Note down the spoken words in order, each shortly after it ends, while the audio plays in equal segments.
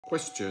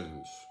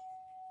Questions?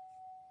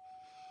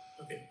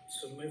 Okay,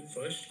 so my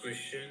first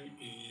question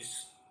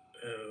is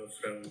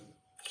from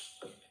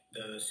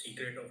The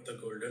Secret of the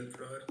Golden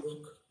Flower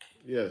book.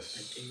 I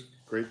Yes, think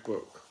great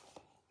book.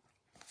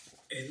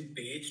 in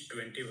page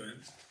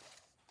 21,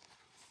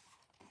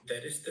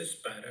 there is this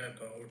para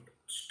about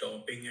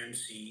stopping and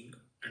seeing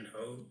and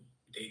how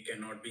they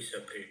cannot be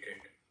separated.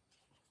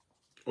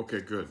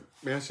 Okay, good.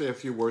 May I say a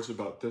few words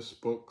about this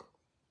book?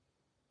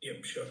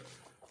 Yep, sure.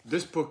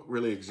 This book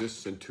really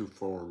exists in two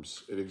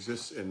forms. It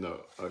exists in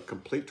a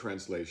complete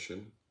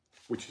translation,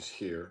 which is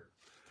here,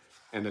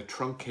 and a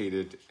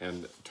truncated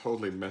and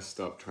totally messed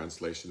up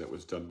translation that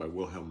was done by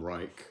Wilhelm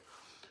Reich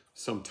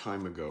some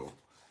time ago.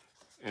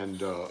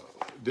 And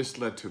this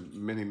led to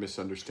many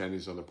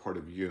misunderstandings on the part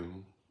of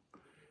Jung,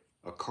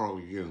 Carl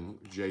Jung,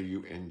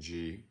 Jung,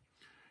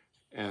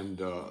 and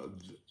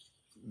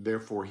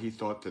therefore he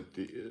thought that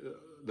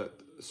that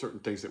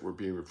certain things that were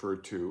being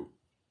referred to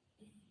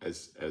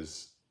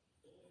as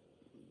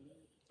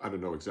I don't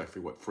know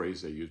exactly what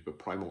phrase they used, but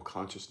primal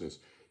consciousness,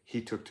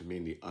 he took to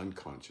mean the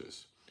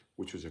unconscious,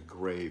 which was a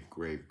grave,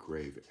 grave,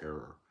 grave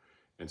error.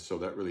 And so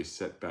that really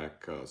set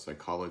back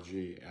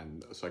psychology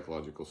and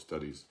psychological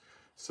studies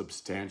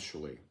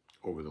substantially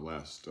over the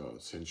last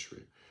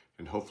century.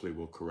 And hopefully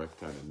we'll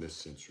correct that in this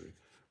century.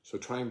 So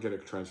try and get a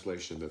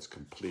translation that's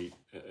complete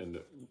and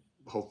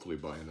hopefully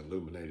by an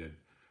illuminated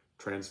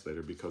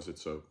translator, because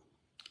it's an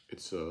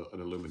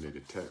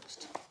illuminated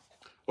text.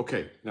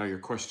 Okay, now your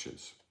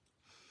questions.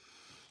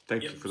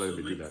 Thank you Yep, for so letting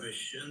me my do that.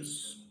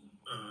 questions,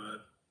 I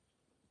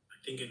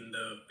think in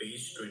the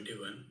page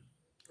 21.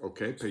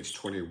 Okay, So, page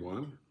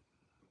 21.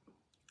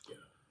 yeah.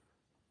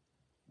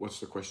 What's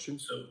the question?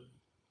 So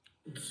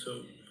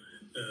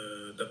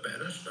the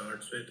para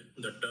starts with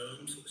the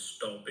terms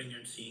stopping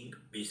and seeing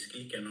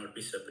basically cannot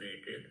be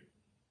separated.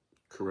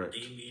 Correct.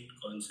 They mean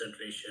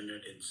concentration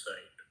and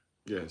insight.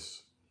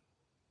 Yes.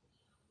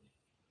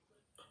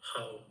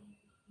 How?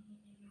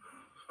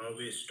 How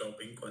is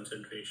stopping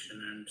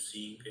concentration and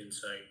seeing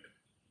insight?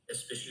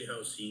 Especially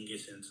how seeing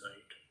is insight.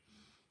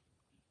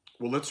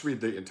 Well, let's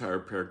read the entire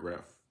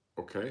paragraph.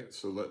 Okay,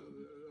 so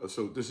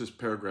this is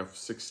paragraph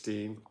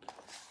 16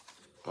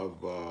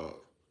 of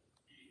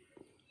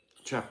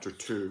chapter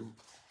 2,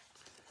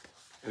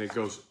 and it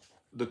goes,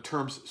 the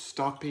terms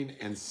stopping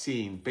and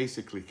seeing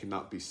basically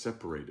cannot be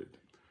separated.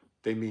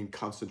 They mean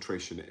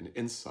concentration and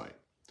insight.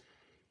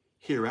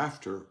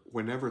 Hereafter,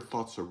 whenever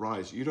thoughts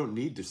arise, you don't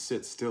need to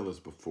sit still as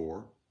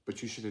before,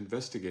 but you should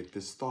investigate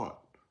this thought.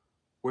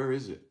 Where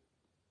is it?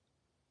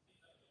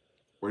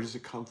 Where does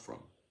it come from?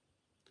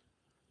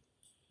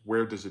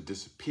 Where does it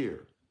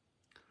disappear?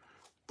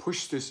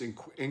 Push this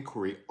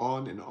inquiry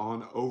on and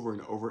on, over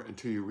and over,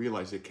 until you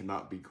realize it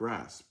cannot be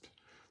grasped.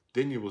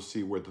 Then you will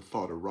see where the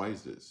thought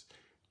arises.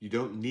 You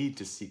don't need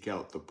to seek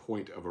out the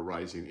point of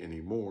arising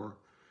anymore.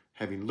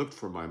 Having looked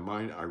for my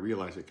mind, I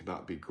realize it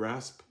cannot be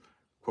grasped.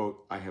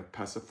 Quote, I have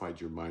pacified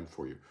your mind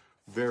for you.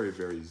 Very,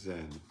 very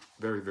Zen.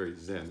 Very, very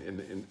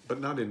Zen. But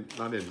not in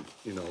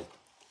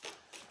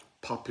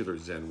popular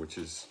Zen, which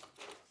is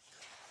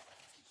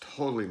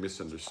totally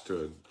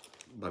misunderstood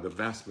by the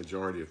vast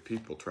majority of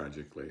people,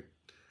 tragically,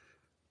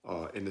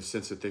 in the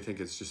sense that they think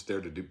it's just there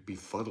to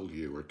befuddle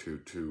you or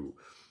to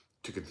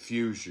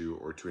confuse you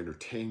or to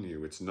entertain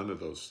you. It's none of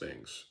those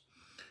things.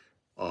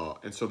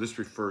 And so this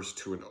refers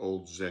to an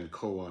old Zen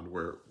koan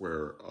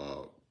where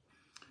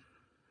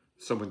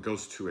someone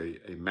goes to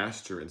a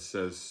master and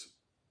says,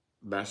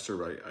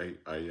 Master,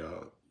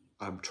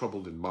 I'm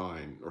troubled in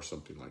mind, or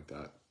something like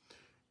that.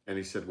 And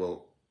he said,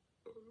 well,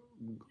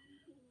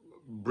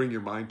 bring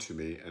your mind to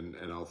me and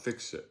I'll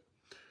fix it.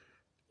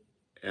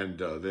 And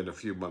then a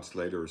few months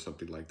later or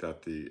something like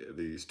that,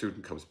 the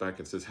student comes back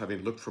and says,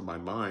 having looked for my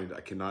mind,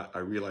 I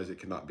realize it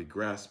cannot be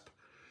grasped.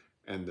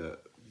 And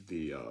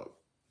the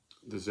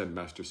Zen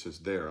master says,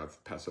 there,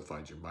 I've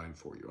pacified your mind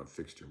for you. I've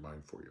fixed your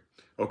mind for you.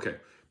 Okay,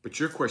 but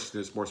your question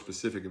is more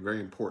specific and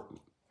very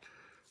important.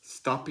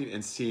 Stopping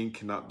and seeing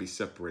cannot be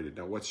separated.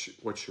 Now, what's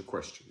your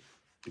question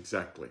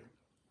exactly?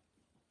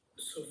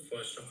 So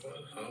first of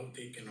all, how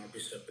they cannot be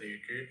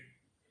separated,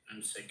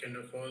 and second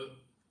of all,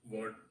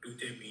 what do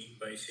they mean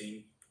by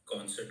saying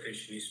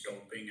concentration is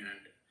stopping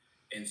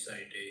and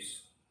insight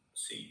is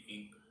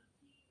seeing?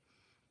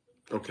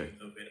 Okay.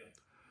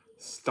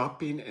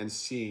 Stopping and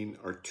seeing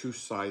are two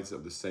sides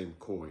of the same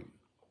coin.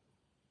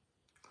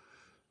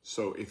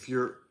 So if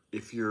you're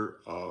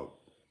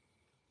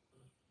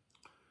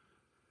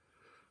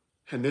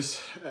and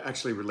this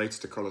actually relates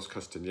to Carlos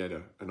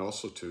Castañeda and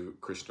also to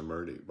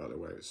Krishnamurti, by the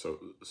way. So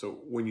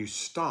when you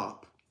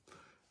stop,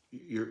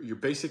 you're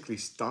basically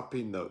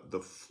stopping the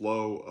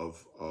flow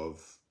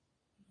of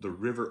the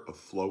river of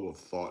flow of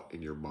thought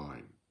in your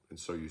mind, and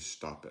so you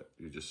stop it.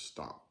 You just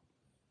stop.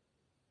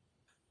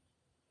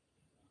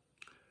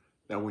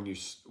 Now, when you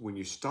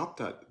stop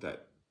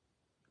that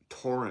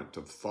torrent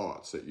of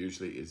thoughts that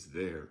usually is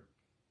there,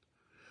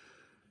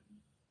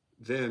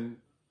 then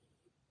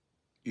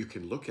you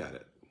can look at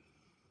it.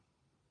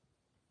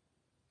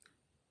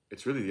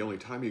 It's really the only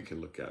time you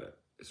can look at it.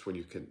 It's when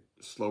you can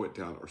slow it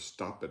down or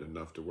stop it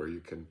enough to where you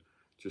can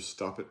Just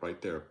stop it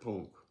right there.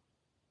 Boom.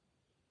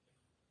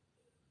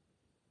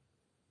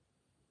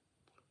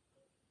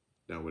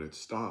 Now when it's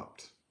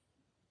stopped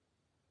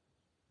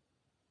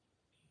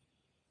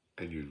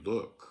and you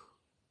look,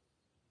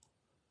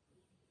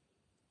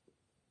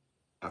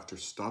 after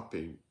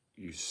stopping,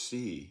 you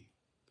see,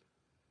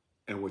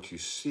 and what you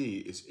see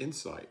is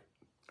insight.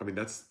 I mean,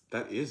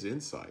 that is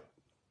insight.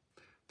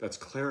 That's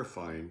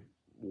clarifying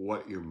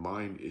what your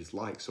mind is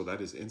like. So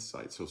that is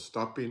insight. So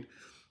stopping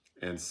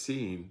and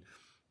seeing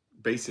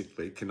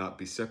basically cannot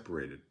be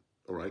separated.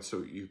 All right.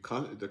 So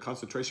the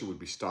concentration would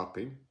be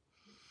stopping.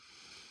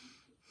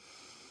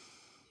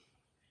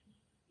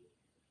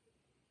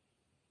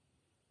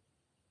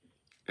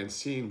 And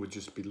seeing would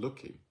just be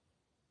looking.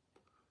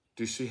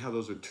 Do you see how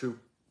those are two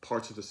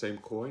parts of the same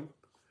coin?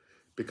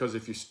 Because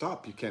if you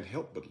stop, you can't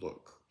help but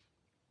look.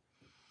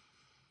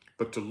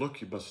 But to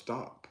look, you must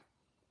stop.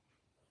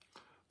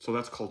 So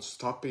that's called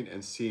stopping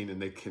and seeing,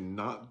 and they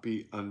cannot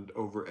be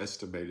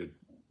overestimated,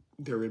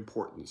 their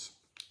importance.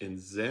 In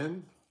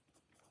Zen,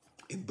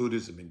 in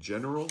Buddhism in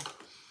general,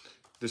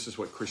 this is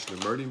what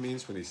Krishnamurti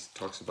means when he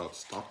talks about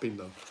stopping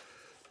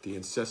the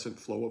incessant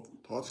flow of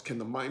thoughts. Can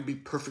the mind be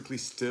perfectly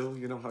still?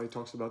 You know how he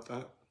talks about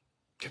that?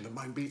 Can the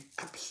mind be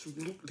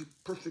absolutely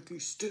perfectly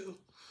still?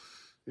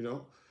 You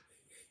know?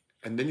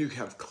 And then you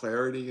have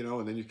clarity, you know,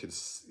 and then you can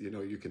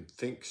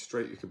think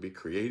straight, you can be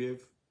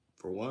creative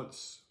for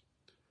once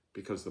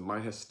because the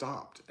mind has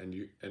stopped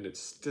and it's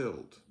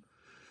stilled.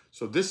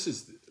 So this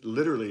is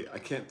literally, I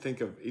can't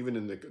think of, even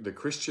in the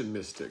Christian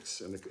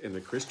mystics and in the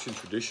Christian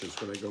traditions,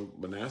 when they go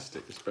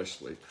monastic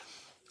especially,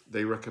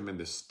 they recommend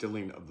the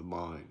stilling of the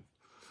mind.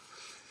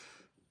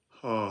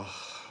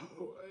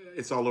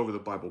 It's all over the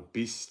Bible.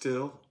 Be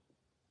still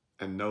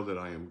and know that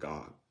I am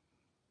God.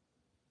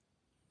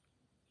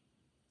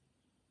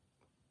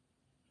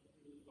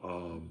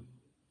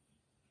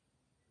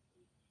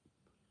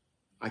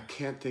 I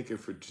can't think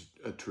of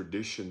a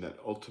tradition that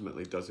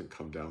ultimately doesn't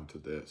come down to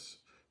this.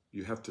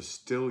 You have to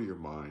still your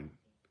mind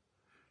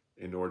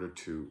in order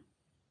to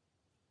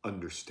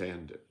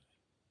understand it.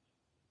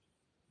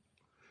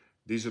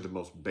 These are the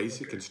most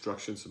basic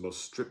instructions, the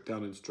most stripped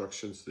down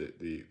instructions,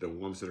 the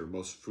ones that are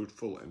most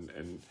fruitful,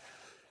 and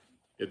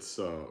it's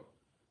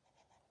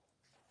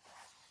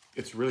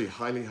really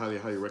highly, highly,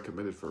 highly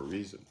recommended for a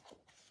reason.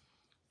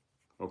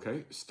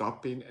 Okay,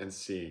 stopping and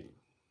seeing.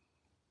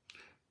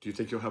 Do you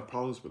think you'll have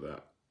problems with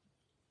that?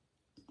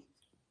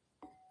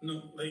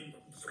 No, like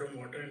from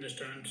what I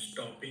understand,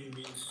 stopping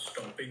means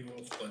stopping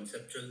of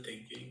conceptual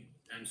thinking,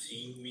 and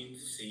seeing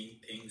means seeing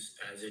things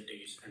as it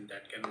is, and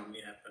that can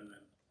only happen when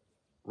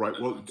Right,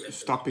 the well, conceptual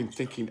stopping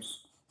thinking,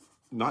 stops.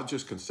 not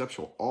just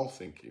conceptual, all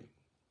thinking.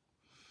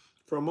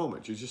 For a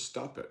moment, you just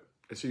stop it.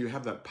 And so you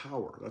have that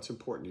power. That's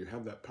important. You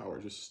have that power.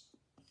 Just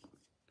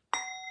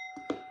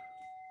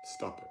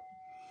stop it.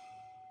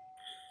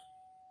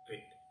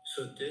 Wait,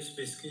 so this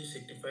basically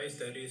signifies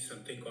there is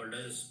something called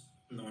as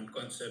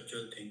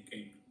non-conceptual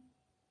thinking.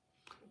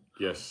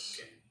 Yes.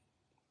 Okay.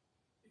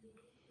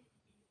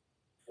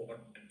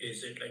 What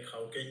is it like?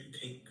 How can you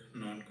think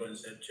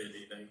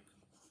non-conceptually? Like,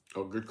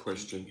 Oh, good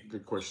question. thinking.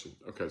 Good question.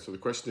 Okay, so the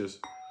question is,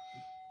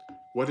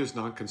 what is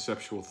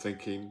non-conceptual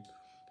thinking,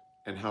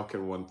 and how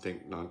can one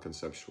think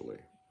non-conceptually?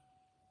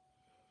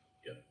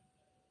 Yeah.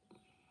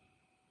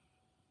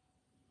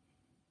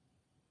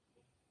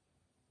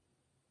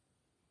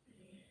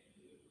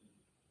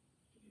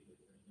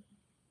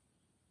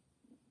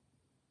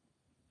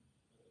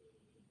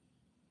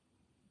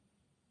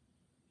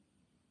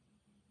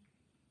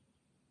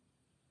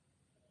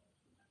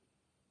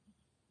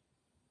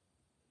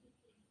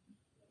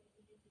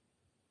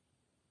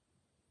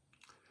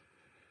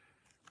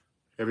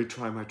 Every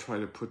time I try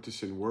to put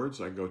this in words,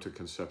 I go to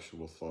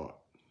conceptual thought.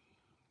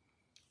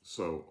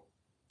 So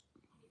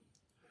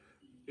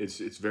it's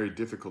very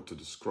difficult to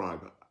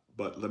describe,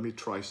 but let me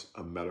try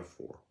a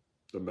metaphor,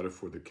 the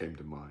metaphor that came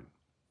to mind.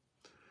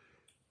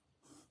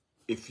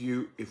 If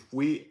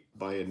we,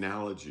 by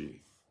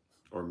analogy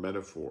or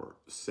metaphor,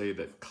 say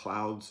that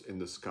clouds in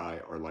the sky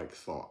are like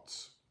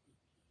thoughts,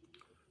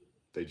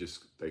 they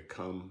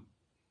come,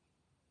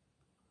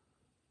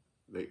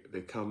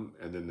 they come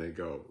and then they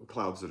go,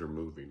 clouds that are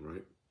moving,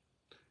 right?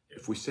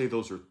 If we say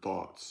those are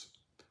thoughts,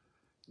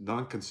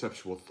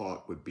 non-conceptual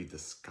thought would be the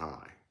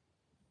sky.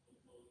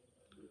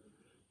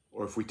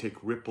 Or if we take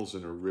ripples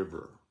in a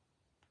river,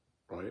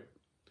 right?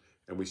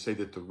 And we say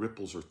that the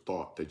ripples are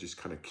thought, they just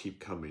kind of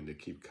keep coming, they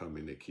keep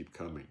coming, they keep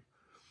coming.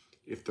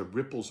 If the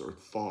ripples are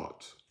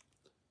thought,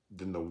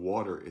 then the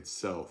water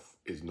itself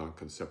is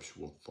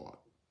non-conceptual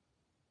thought.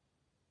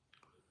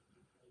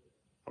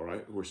 All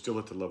right, we're still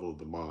at the level of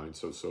the mind.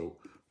 So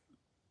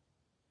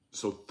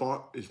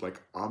thought is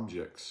like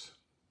objects.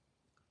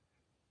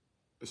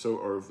 So,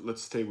 or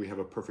let's say we have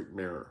a perfect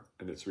mirror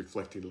and it's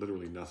reflecting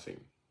literally nothing.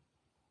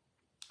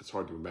 It's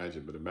hard to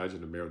imagine, but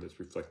imagine a mirror that's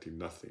reflecting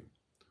nothing.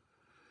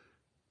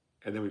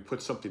 And then we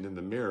put something in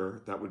the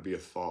mirror, that would be a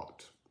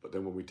thought. But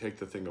then when we take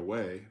the thing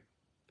away,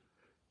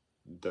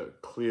 the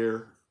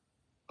clear,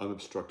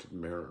 unobstructed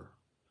mirror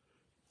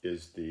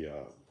is the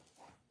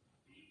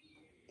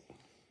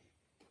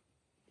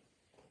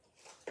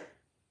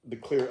the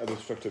clear,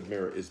 unobstructed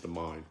mirror is the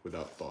mind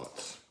without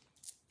thoughts.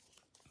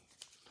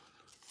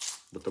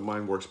 But the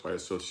mind works by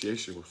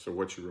association. So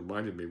what you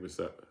reminded me was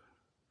that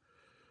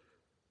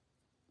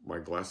my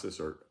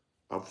glasses are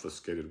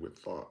obfuscated with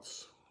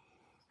thoughts.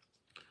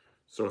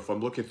 So if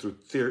I'm looking through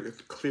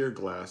clear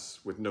glass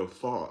with no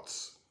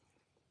thoughts,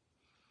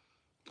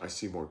 I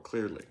see more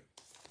clearly.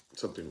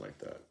 Something like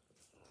that.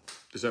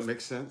 Does that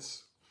make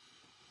sense?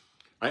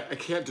 I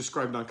can't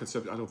describe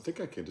non-conceptual. I don't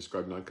think I can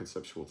describe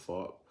non-conceptual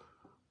thought,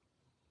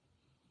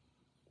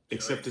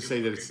 except to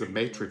say that it's the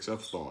matrix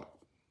of thought.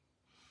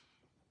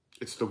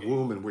 It's the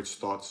womb in which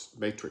thoughts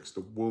matrix,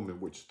 the womb in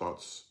which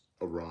thoughts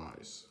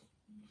arise.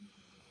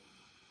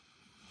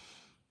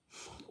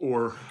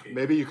 Or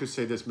maybe you could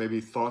say this,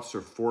 maybe thoughts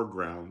are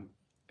foreground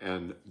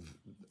and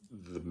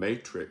the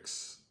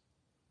matrix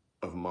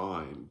of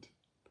mind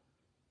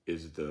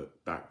is the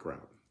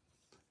background.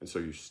 And so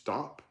you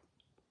stop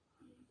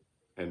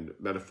and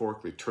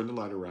metaphorically turn the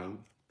light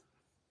around,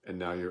 and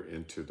now you're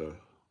into the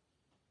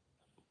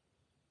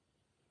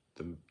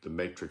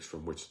matrix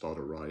from which thought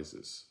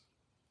arises.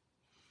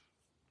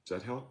 Does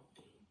that help?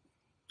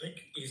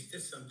 Like, is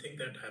this something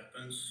that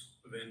happens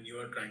when you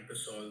are trying to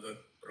solve a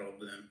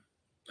problem,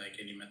 like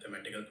any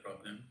mathematical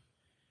problem,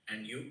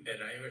 and you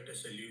arrive at a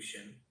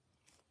solution,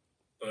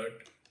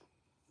 but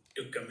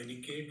to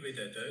communicate with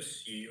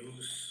others, you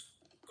use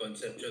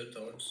conceptual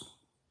thoughts,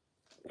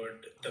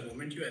 but the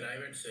moment you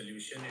arrive at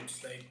solution,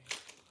 it's like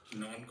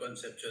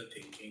non-conceptual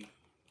thinking,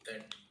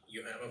 that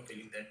you have a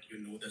feeling that you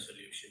know the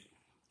solution.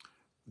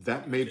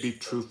 That may be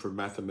true for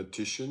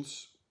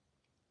mathematicians.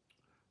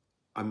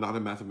 I'm not a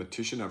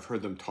mathematician. I've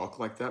heard them talk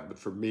like that, but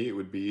for me, it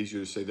would be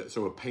easier to say that.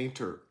 So a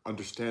painter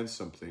understands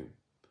something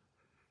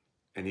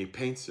and he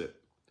paints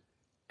it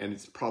and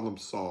it's problem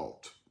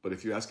solved. But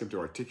if you ask him to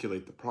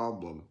articulate the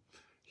problem,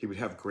 he would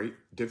have great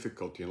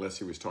difficulty unless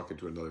he was talking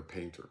to another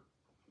painter.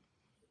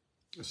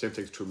 The same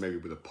thing's true maybe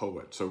with a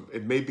poet. So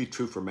it may be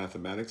true for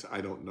mathematics. I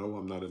don't know.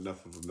 I'm not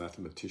enough of a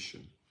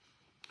mathematician.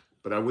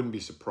 But I wouldn't be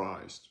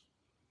surprised.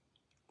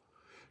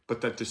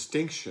 But that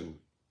distinction,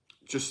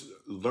 just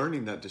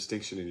learning that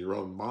distinction in your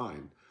own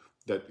mind,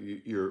 that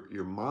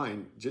your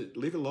mind, just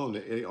leave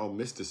alone all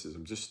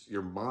mysticism, just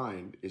your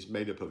mind is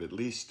made up of at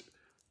least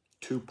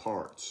two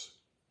parts.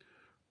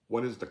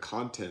 One is the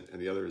content and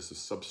the other is the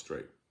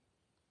substrate.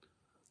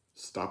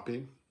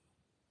 Stopping,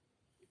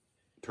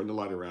 turn the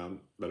light around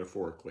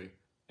metaphorically,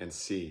 and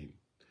seeing.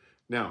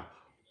 Now,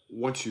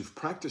 once you've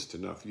practiced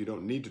enough, you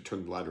don't need to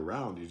turn the light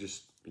around. You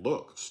just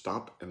look,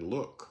 stop and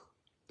look.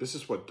 This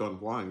is what Don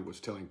Juan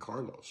was telling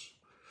Carlos.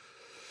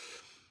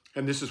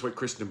 And this is what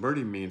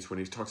Krishnamurti means when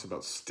he talks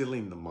about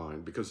stilling the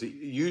mind, because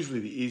usually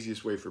the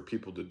easiest way for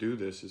people to do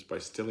this is by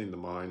stilling the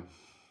mind.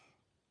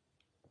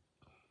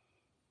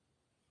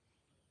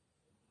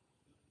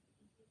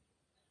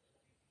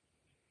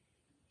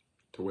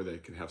 To where they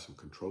can have some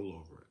control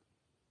over it.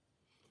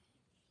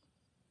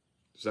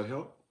 Does that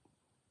help?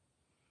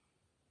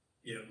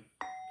 Yeah.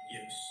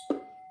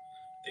 Yes.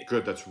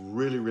 Good. That's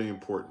really, really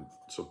important.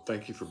 So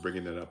thank you for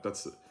bringing that up.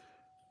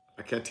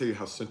 I can't tell you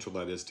how central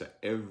that is to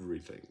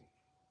everything.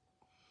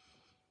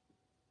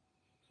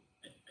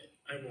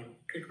 I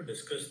wanted to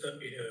discuss the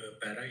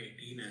para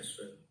 18 as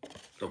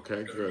well.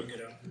 Okay, good.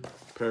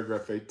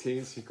 Paragraph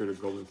 18, Secret of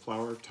Golden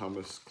Flower,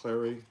 Thomas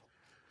Clary,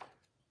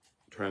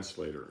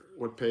 translator.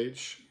 What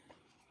page?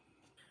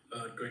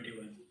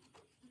 21.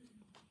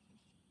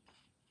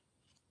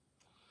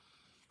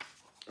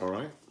 All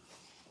right.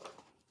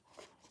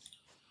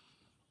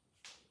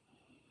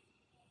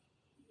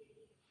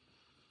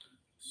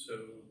 So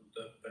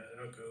the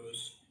para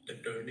goes, the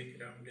turning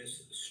around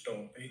is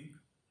stopping,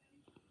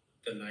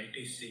 the light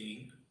is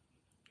seeing,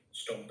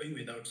 stopping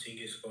without seeing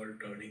is called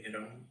turning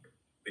around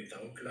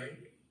without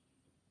light.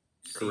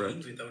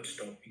 Correct. Seeing without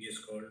stopping is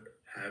called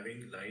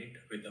having light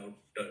without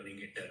turning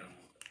it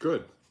around.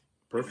 Good.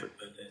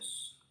 Perfect. Remember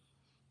this.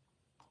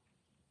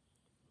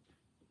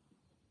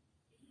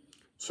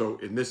 So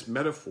in this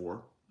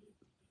metaphor,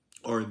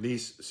 or in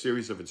these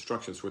series of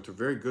instructions, which are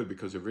very good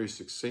because they're very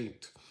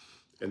succinct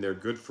and they're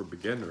good for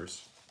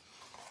beginners.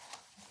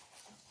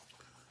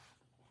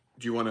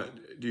 Do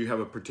you have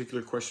a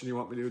particular question you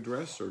want me to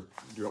address, or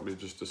do you want me to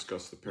just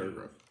discuss the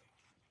paragraph?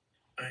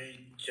 I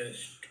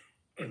just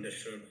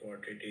understood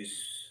what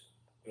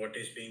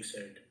is being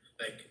said.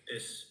 Like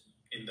this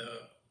in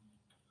the,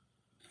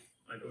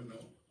 I don't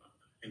know,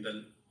 in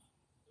the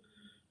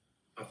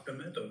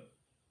aftermath or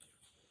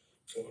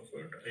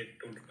forward, I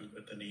don't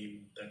remember the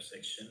name of that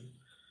section.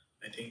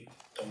 I think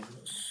Tom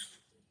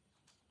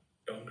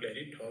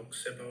Clary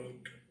talks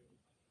about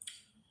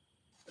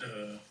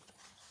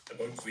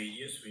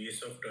various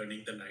ways of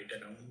turning the light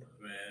around,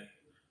 where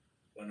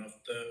one of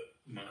the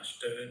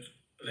master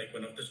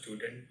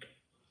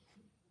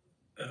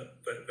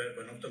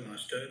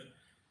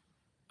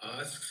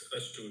asks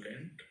a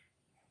student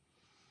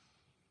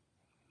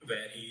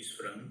where he is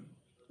from.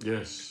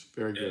 Yes,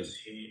 very good.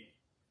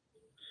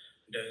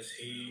 Does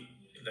he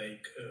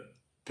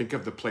think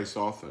of the place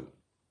often?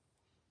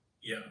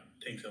 Yeah,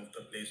 thinks of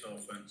the place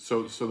often.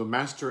 So the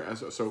master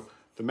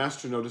the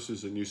master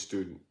notices a new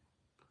student,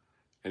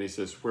 And he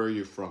says, where are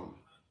you from?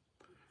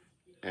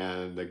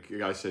 And the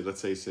guy said,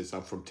 let's say he says,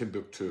 I'm from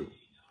Timbuktu.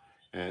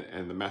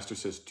 And the master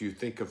says, do you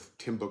think of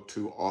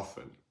Timbuktu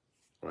often?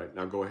 Right,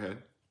 now go ahead.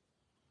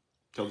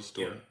 Tell the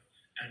story.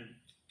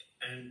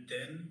 Yeah. And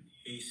then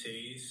he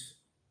says,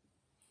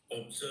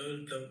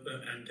 observe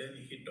and then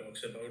he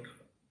talks about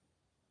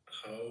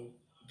how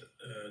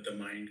the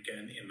mind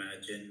can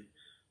imagine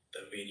the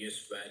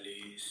various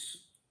valleys,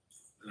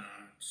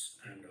 plants,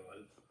 and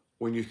all.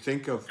 When you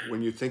think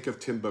of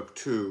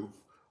Timbuktu,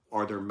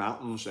 are there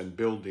mountains and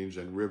buildings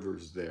and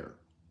rivers there?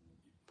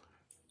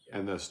 Yeah.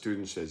 And the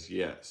student says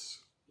yes.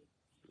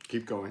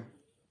 Keep going.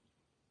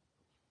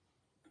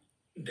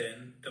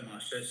 Then the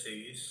master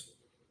says,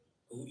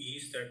 who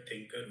is that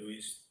thinker who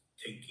is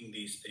thinking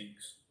these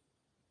things?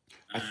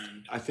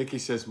 And I think he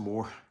says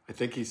more. I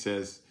think he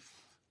says,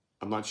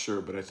 I'm not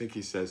sure, but I think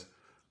he says,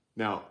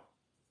 now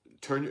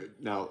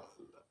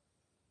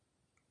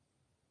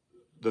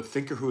the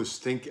thinker who is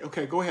thinking.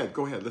 Okay, go ahead.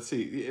 Let's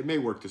see. It may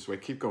work this way.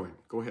 Keep going.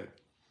 Go ahead.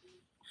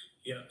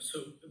 Yeah. So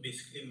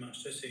basically,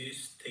 master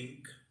says,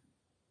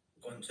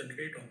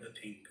 concentrate on the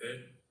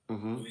thinker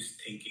who is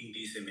thinking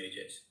these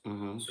images.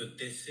 So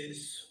this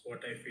is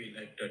what I feel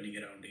like turning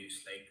around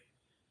is like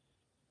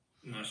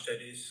master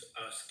is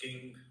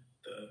asking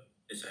the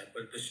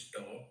disciple to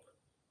stop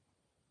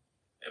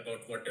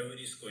about whatever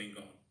is going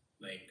on,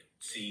 like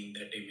seeing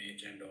that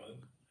image and all.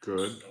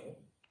 Good. Stop.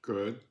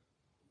 Good.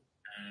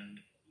 And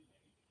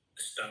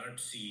start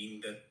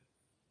seeing like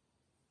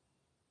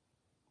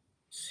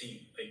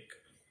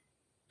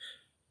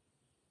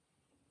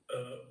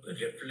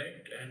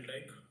reflect and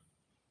like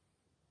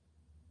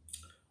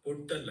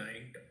put the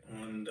light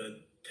on the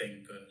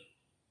thinker.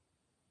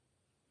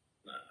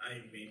 I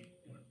may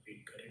not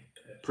be correct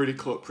there.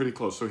 Pretty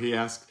close. So he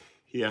asked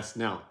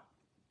now.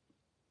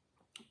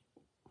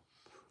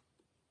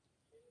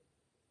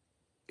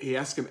 He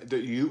asked him, do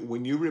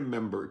you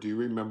remember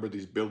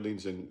these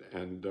buildings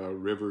and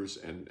rivers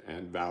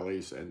and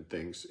valleys and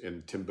things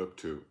in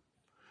Timbuktu?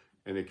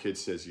 And the kid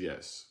says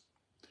yes.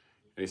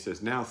 And he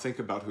says, now think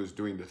about who's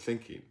doing the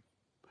thinking.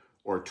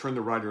 Or turn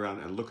the right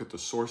around and look at the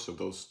source of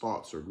those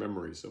thoughts or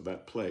memories of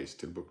that place,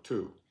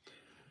 Timbuktu.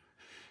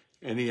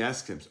 And he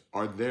asked him,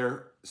 are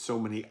there so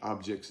many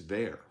objects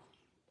there?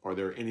 Are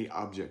there any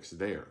objects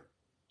there?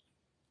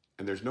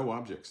 And there's no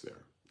objects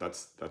there.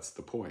 That's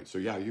the point. So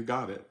yeah, you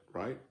got it,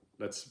 right?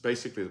 That's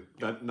basically,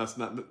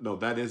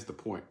 that is the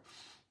point.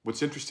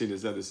 What's interesting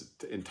is that is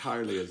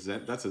entirely a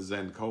Zen, that's a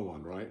Zen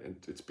koan, right? And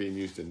it's being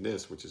used in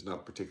this, which is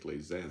not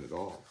particularly Zen at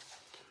all.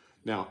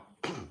 Now,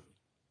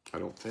 I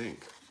don't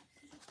think.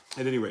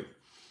 At any rate,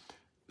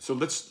 so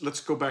let's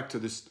go back to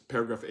this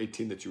paragraph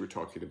 18 that you were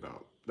talking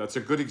about. That's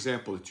a good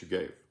example that you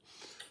gave.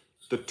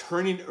 The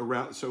turning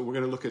around, so we're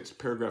going to look at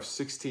paragraph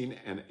 16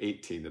 and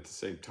 18 at the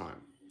same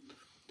time.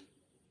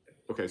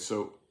 Okay,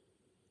 so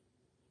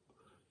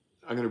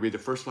I'm going to read the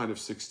first line of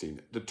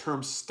 16. The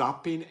terms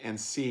stopping and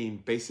seeing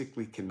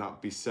basically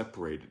cannot be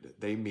separated.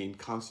 They mean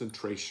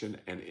concentration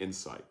and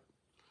insight,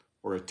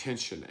 or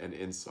attention and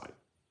insight.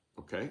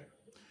 Okay?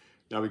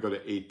 Now we go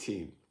to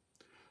 18.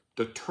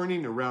 The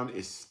turning around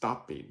is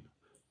stopping.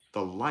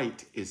 The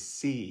light is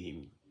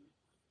seeing.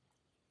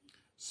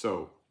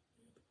 So,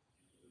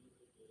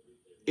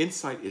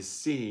 insight is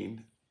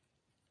seeing,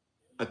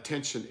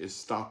 attention is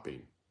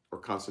stopping, or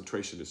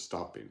concentration is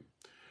stopping.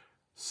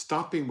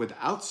 Stopping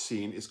without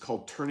seeing is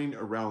called turning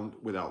around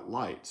without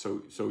light.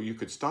 So you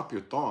could stop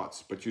your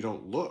thoughts, but you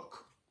don't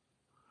look.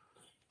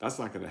 That's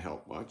not going to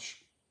help much.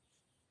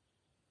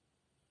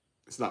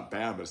 It's not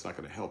bad, but it's not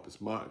going to help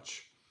as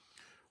much.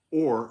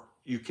 Or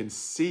you can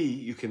see,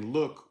 you can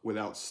look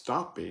without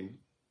stopping.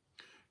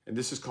 And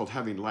this is called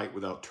having light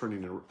without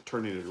turning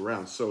it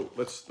around. So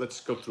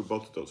let's go through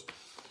both of those.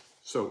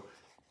 So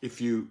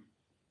if you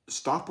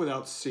stop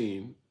without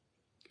seeing,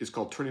 it's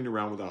called turning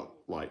around without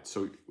light.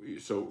 So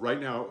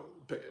right now,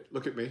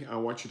 look at me. I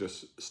want you to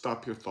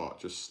stop your thought.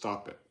 Just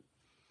stop it.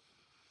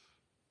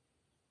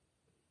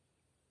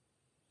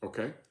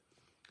 Okay?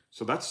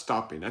 So that's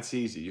stopping. That's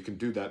easy. You can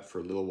do that for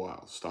a little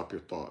while. Stop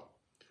your thought.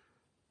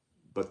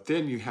 But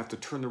then you have to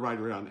turn the right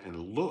around and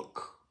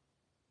look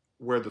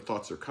where the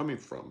thoughts are coming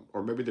from,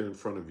 or maybe they're in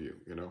front of you.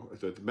 You know,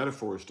 the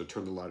metaphor is to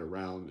turn the light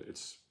around.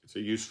 It's a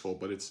useful,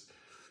 but it's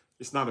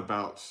not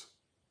about,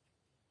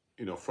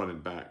 you know, front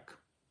and back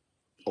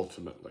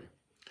ultimately.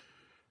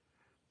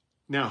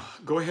 Now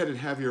go ahead and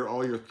have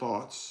all your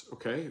thoughts.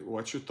 Okay,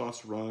 watch your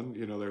thoughts run.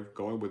 You know, they're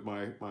going with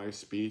my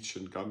speech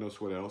and God knows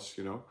what else.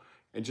 You know,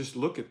 and just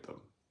look at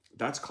them.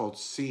 That's called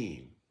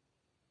seeing.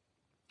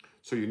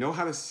 So you know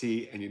how to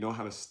see and you know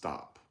how to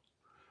stop.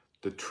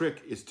 The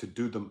trick is to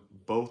do them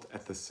both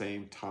at the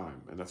same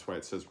time. And that's why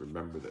it says,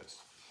 remember this.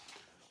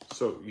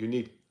 So you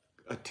need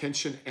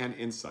attention and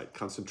insight,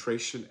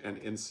 concentration and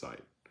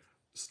insight,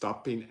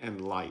 stopping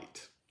and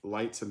light.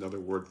 Light's another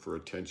word for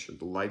attention,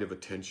 the light of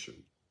attention.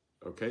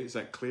 Okay, is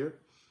that clear?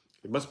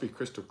 It must be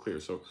crystal clear.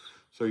 So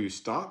you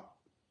stop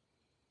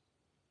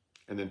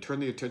and then turn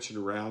the attention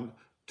around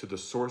to the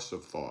source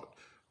of thought.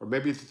 Or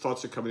maybe the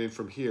thoughts are coming in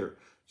from here.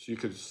 So you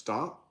could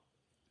stop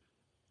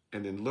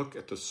and then look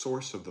at the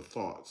source of the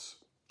thoughts.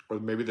 Or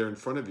maybe they're in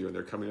front of you and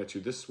they're coming at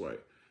you this way,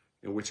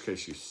 in which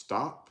case you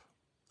stop.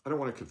 I don't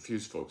want to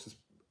confuse folks.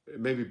 It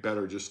may be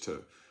better just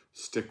to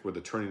stick with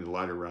the turning the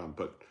light around,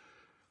 but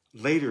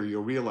later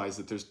you'll realize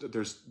that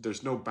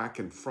there's no back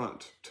and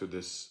front to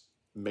this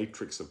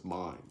matrix of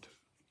mind,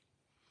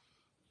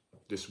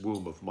 this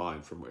womb of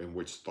mind in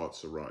which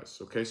thoughts arise.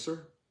 Okay,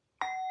 sir?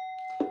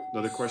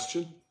 Another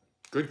question?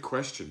 Good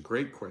question,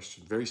 great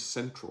question, very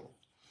central.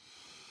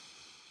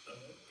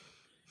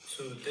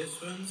 So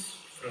this one's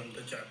from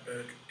the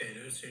chapter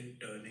Errors in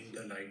Turning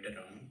the Light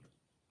Around.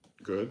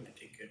 Good. I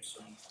think it's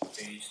on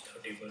page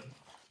 31.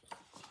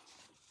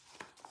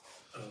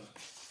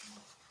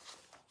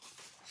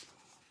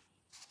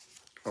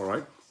 All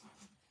right.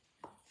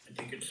 I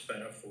think it's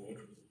para 4.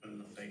 I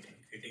think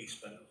it is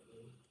para 4.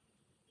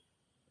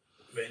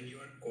 When you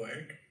are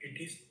quiet, it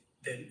is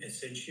then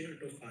essential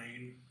to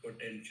find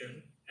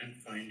potential and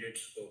find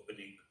its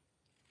opening.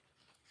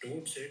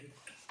 Don't sit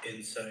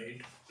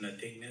inside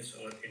nothingness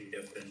or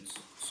indifference,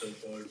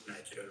 so-called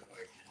natural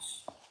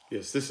quietness.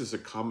 Yes, this is a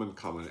common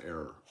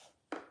error.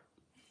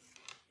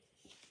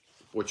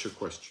 What's your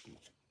question?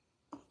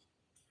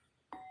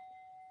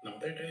 Now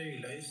that I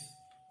realize,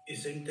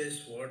 isn't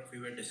this what we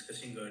were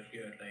discussing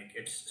earlier? Like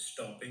it's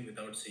stopping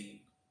without seeing.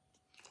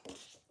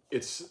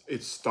 It's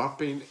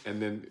stopping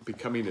and then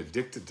becoming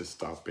addicted to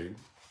stopping.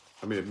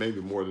 I mean, it may be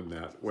more than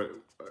that.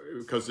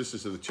 Because this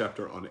is in the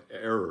chapter on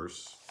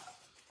errors.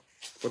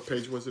 What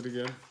page was it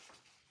again?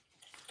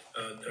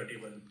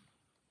 31.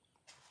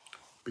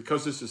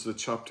 Because this is the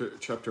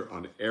chapter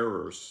on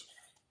errors,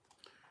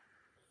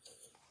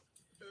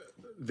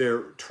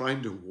 they're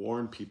trying to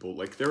warn people.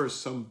 Like there are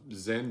some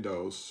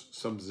zendos,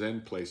 some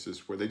Zen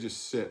places where they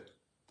just sit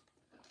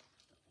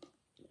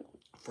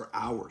for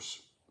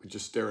hours and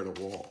just stare at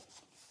a wall.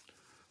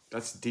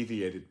 That's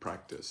deviated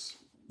practice.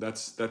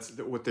 That's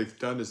what they've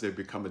done is they've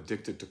become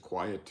addicted to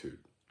quietude.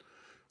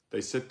 They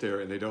sit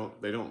there and they don't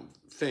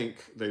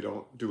think, they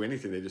don't do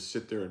anything. They just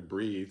sit there and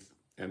breathe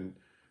and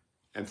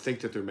think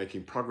that they're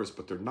making progress,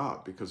 but they're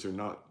not, because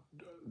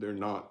they're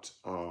not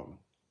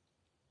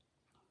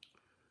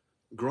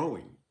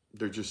growing.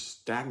 They're just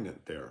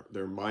stagnant there.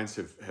 Their minds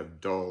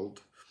have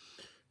dulled,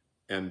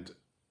 and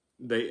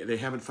they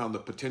haven't found the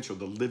potential,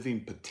 the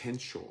living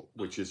potential,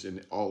 which is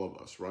in all of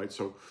us, right?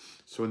 So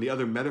in the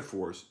other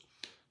metaphors,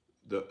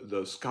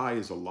 the sky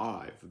is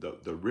alive,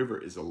 the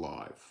river is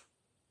alive,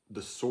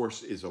 the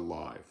source is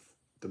alive,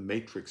 the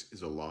matrix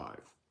is alive.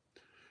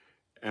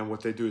 And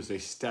what they do is they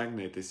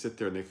stagnate, they sit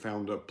there and they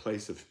found a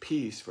place of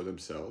peace for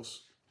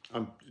themselves.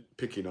 I'm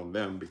picking on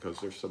them because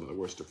they're some of the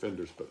worst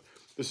offenders, but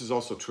this is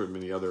also true in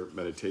many other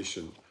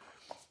meditation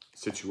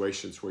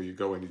situations where you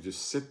go and you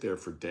just sit there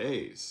for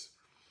days.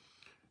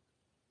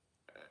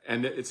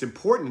 And it's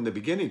important in the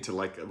beginning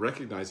to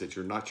recognize that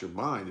you're not your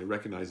mind, and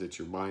recognize that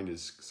your mind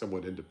is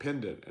somewhat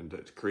independent, and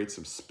to create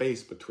some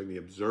space between the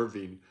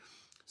observing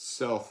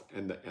self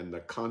and the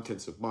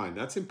contents of mind.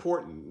 That's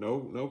important,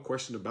 no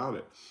question about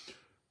it.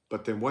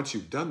 But then once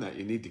you've done that,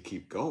 you need to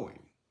keep going.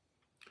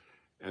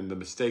 And the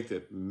mistake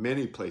that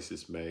many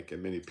places make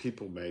and many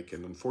people make,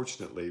 and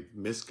unfortunately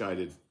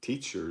misguided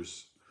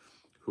teachers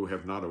who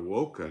have not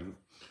awoken,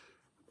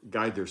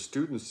 guide their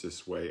students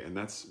this way, and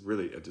that's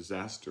really a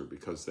disaster,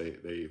 because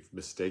they've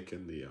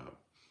mistaken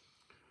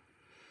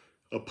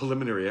a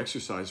preliminary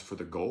exercise for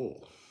the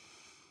goal,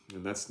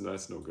 and that's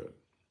no good.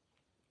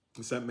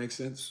 Does that make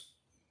sense?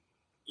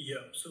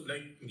 Yeah, so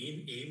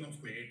main aim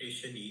of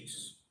meditation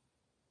is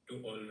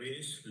to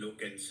always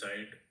look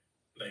inside,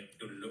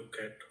 to look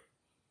at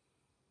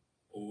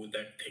who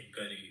that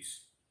thinker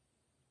is.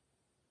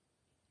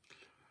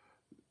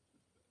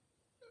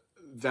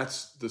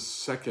 That's the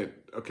second.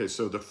 Okay,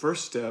 so the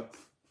first step,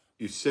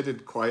 you sit in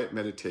quiet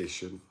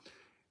meditation,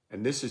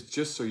 and this is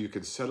just so you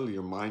can settle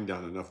your mind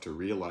down enough to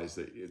realize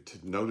to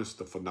notice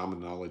the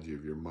phenomenology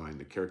of your mind,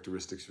 the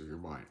characteristics of your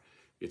mind.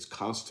 It's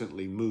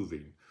constantly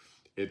moving.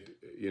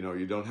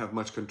 You don't have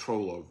much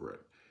control over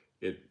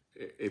it.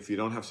 If you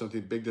don't have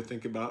something big to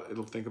think about,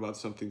 it'll think about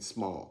something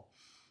small.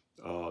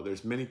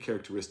 There's many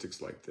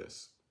characteristics like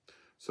this.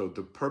 So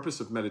the purpose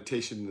of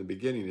meditation in the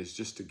beginning is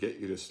just to get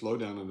you to slow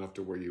down enough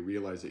to where you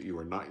realize that you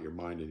are not your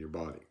mind and your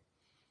body.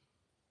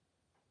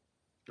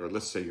 Or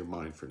let's say your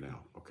mind for now,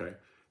 okay?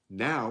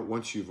 Now,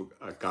 once you've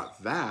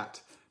got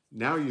that,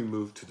 now you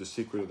move to the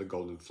secret of the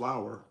golden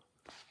flower,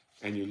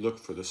 and you look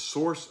for the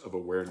source of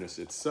awareness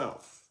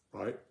itself,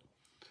 right?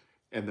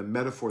 And the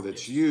metaphor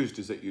that's used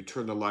is that you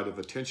turn the light of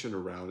attention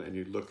around and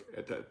you look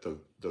at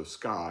the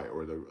sky,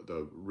 or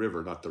the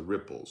river, not the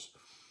ripples,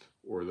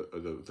 or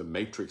the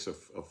matrix of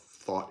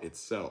thought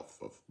itself,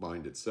 of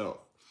mind itself.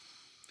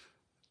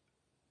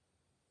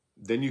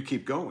 Then you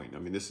keep going. I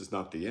mean, this is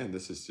not the end.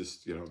 This is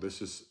just,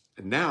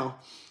 and now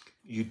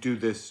you do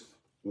this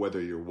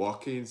whether you're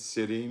walking,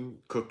 sitting,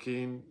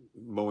 cooking,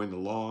 mowing the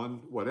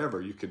lawn,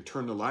 whatever. You can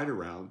turn the light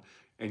around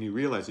and you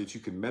realize that you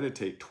can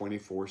meditate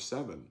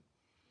 24/7.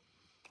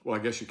 Well, I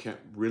guess you can't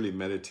really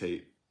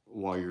meditate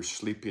while you're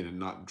sleeping and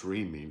not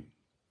dreaming,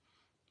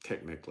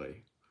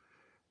 technically.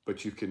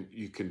 But you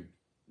can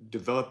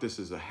develop this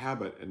as a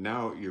habit, and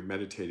now you're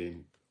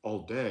meditating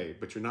all day,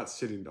 but you're not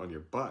sitting on your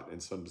butt in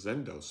some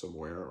zendo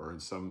somewhere or in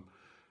some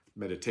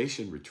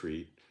meditation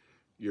retreat.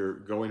 You're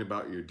going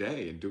about your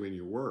day and doing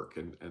your work,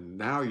 and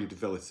now you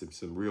develop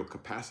some real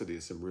capacity,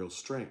 some real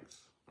strength.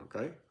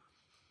 Okay,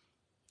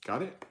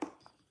 got it?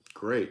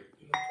 Great.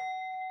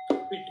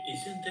 Wait,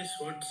 isn't this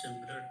what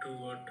similar to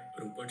what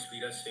Rupert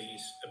Spira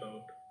says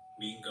about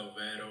being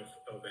aware of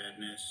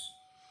awareness?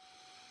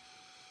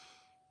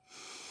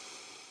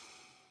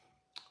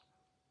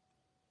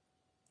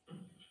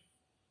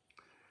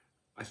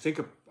 I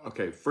think,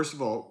 okay, first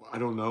of all, I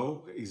don't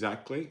know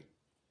exactly.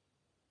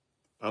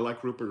 I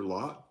like Rupert a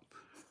lot,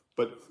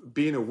 but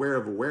being aware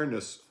of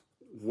awareness,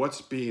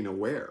 what's being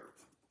aware?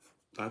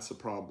 That's the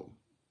problem.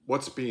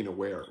 What's being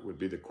aware would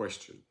be the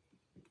question.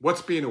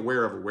 What's being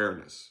aware of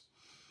awareness?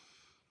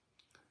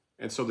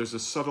 And so there's a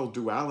subtle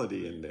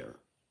duality in there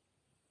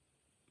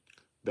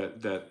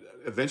that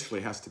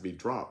eventually has to be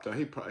dropped.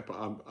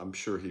 I'm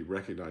sure he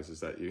recognizes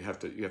that you have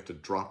to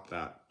drop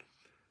that,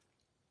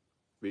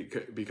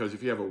 because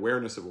if you have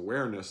awareness of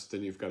awareness,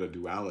 then you've got a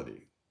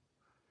duality.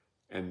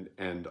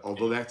 And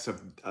although that's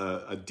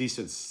a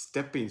decent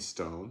stepping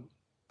stone,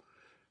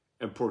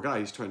 and poor guy,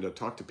 he's trying to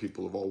talk to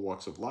people of all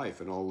walks of life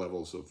and all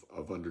levels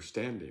of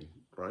understanding,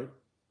 right?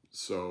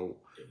 So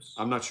Yes.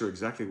 I'm not sure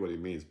exactly what he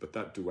means, but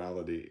that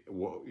duality,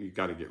 well, you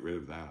got to get rid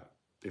of that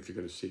if you're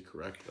going to see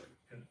correctly.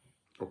 Yeah.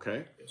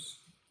 Okay? Yes.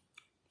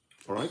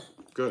 All right?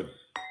 Good.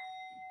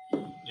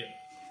 Yeah.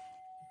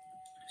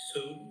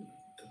 So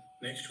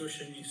the next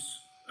question is,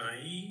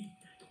 I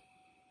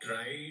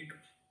tried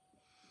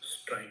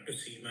trying to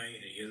see my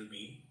real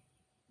me,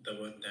 the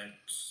one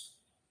that's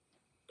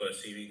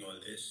perceiving all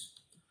this,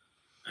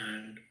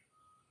 and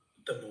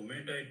the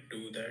moment I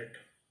do that,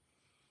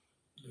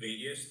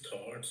 various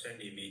thoughts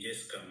and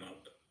images come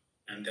up,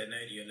 and then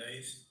I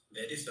realize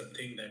there is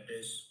something that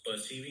is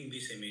perceiving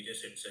these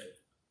images itself.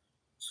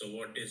 So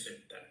what is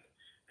it that?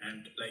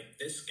 And like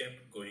this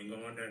kept going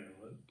on and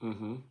on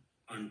Mm-hmm.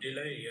 until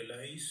I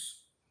realize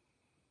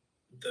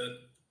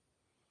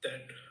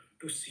that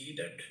to see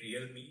that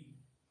real me,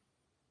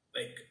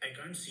 like I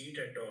can't see it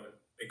at all,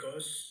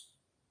 because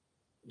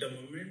the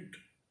moment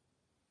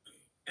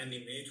an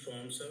image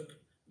forms up,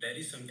 there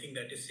is something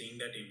that is seeing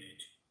that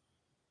image.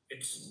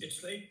 It's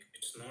like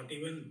it's not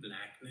even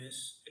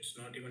blackness, it's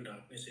not even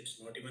darkness, it's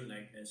not even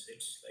lightness.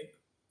 It's like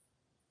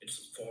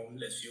it's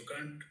formless. You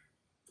can't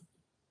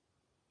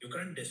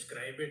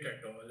describe it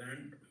at all.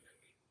 And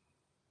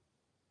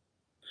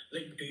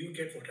like, do you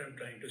get what I'm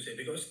trying to say?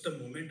 Because the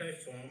moment I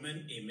form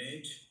an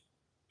image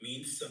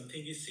means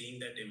something is seeing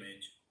that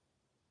image.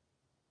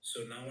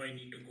 So now I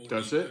need to go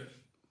Does deeper. it?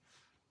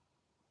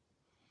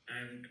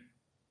 And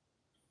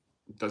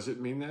Does it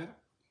mean that?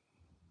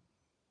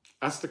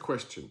 That's the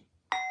question.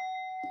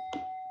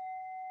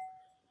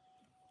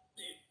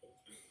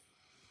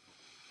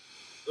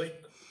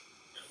 like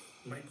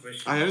my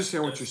question I is,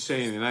 understand what does you're this-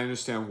 saying, and I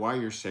understand why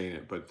you're saying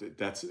it, but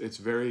it's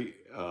very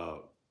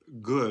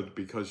good,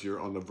 because you're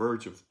on the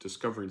verge of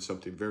discovering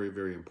something very,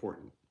 very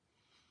important.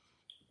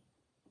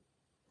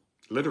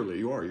 Literally,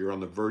 you are. You're on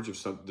the verge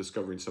of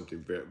discovering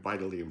something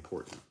vitally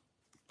important.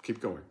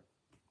 Keep going.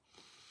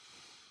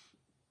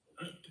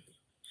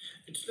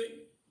 It's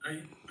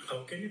like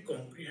how can you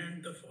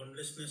comprehend the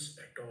formlessness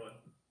at all?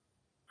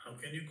 How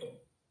can you go?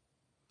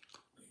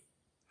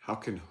 How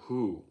can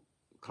who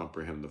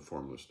comprehend the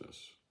formlessness?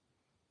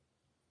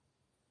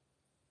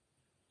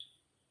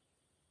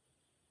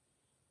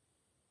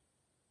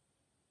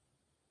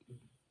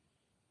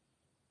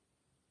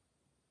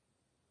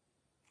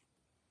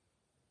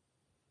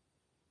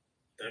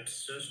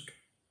 That's just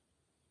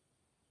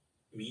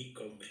me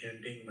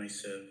comprehending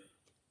myself.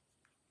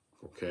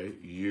 Okay,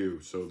 you.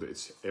 So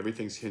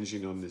everything's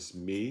hinging on this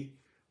me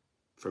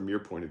from your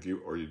point of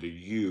view, or the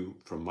you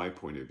from my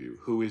point of view.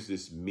 Who is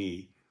this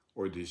me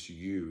or this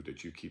you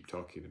that you keep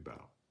talking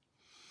about?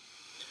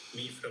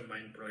 Me from my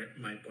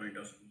point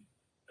of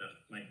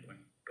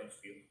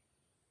view.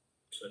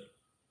 So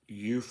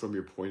You from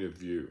your point of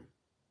view.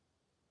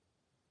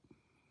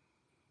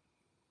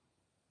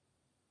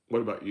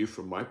 What about you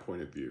from my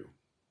point of view?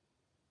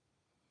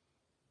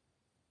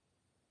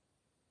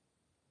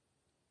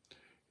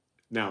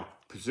 Now,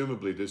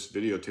 presumably this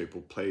videotape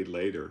will play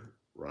later,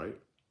 right?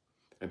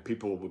 And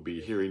people will be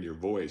hearing your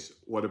voice.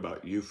 What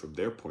about you from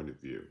their point of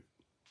view?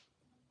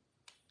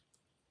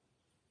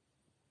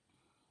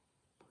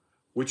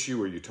 Which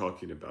you are you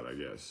talking about, I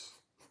guess,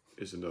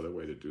 is another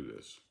way to do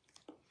this.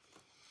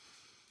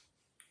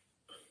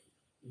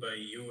 by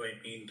you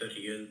I mean the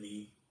real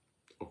me,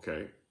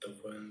 Okay. the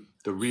one.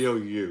 The real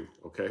you,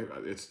 okay?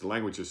 It's the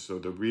languages, so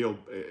the real,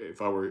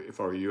 if I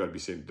were you, I'd be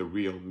saying the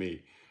real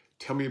me.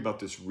 Tell me about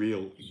this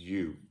real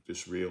you,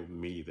 this real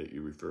me that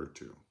you referred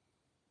to.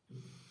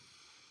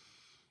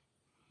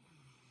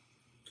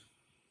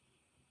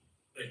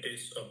 It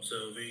is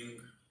observing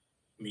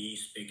me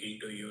speaking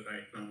to you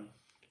right now.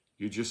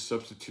 You just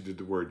substituted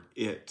the word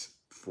it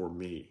for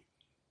me.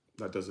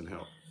 That doesn't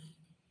help.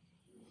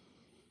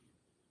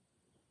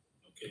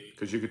 Okay.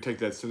 Because you could take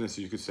that sentence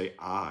and you could say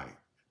I,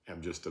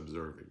 am just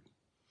observing.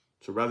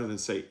 So rather than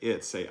say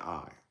it, say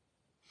I.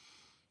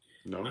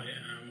 No? I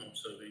am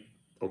observing.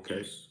 Okay.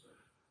 Yes.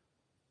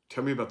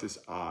 Tell me about this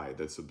I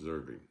that's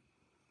observing.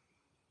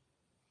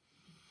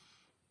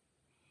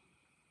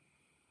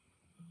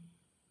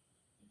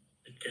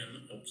 It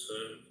can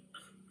observe.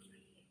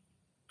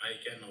 I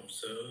can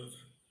observe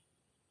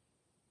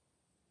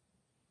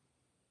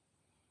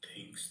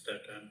things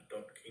that I'm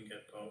talking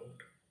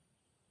about.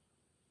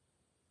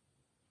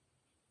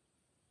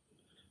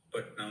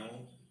 But now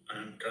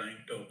I'm trying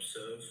to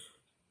observe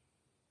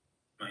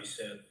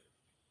myself.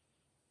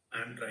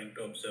 I'm trying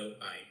to observe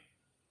I.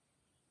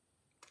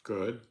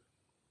 Good.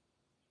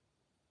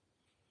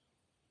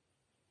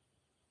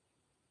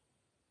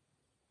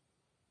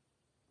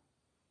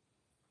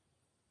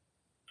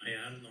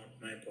 I am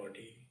not my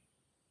body.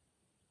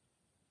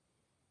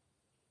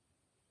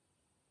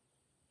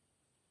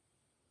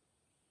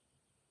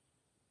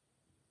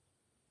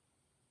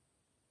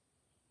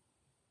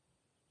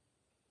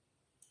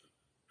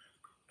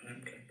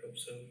 I'm trying to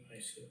observe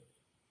myself.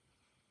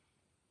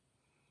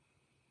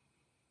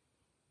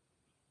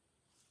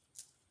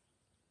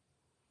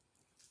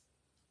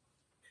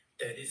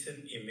 There is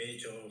an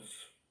image of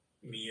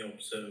me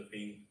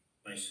observing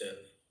myself,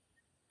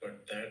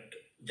 but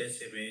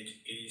this image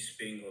is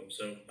being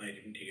observed by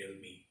real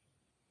me.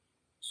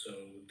 So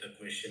the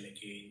question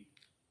again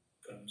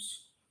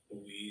comes,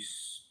 who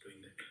is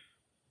doing that?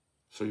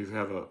 So you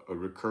have a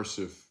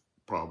recursive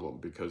problem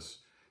because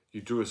you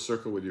drew a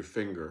circle with your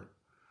finger.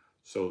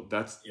 So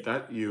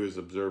that you is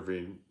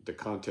observing the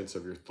contents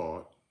of your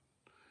thought.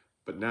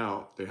 But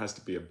now there has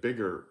to be a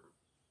bigger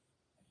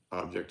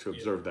object to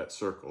observe that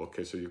circle.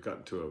 Okay, so you've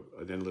gotten to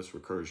an endless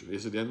recursion.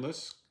 Is it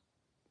endless?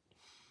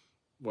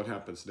 What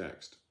happens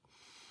next?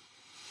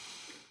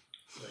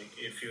 Like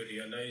if you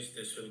realize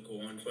this will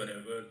go on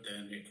forever,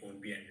 then it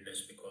won't be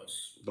endless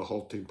because the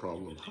halting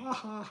problem. Ha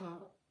ha ha.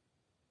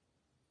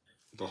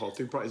 The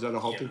halting problem. Is that a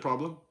halting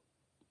problem?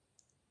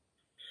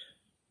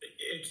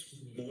 It's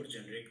more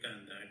generic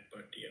than that,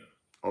 but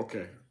yeah.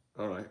 Okay.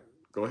 All right.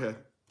 Go ahead.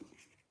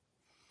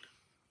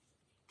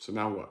 So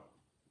now what?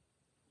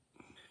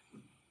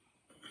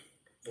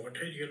 What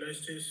I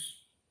realized is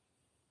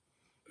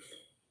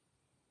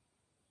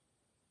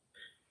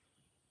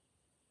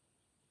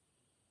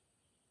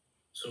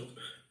so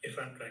if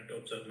I'm trying to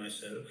observe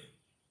myself,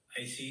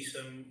 I see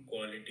some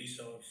qualities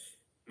of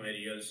my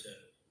real self.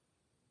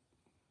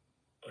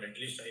 Or at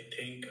least I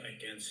think I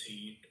can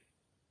see it.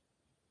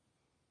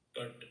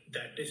 But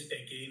that is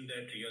again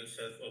that real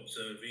self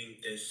observing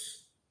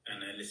this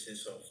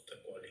analysis of the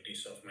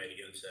qualities of my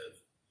real self.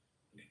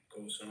 It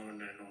goes on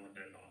and on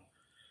and on.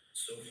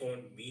 So for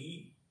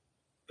me,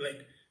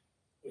 like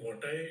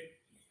what I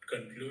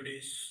conclude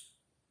is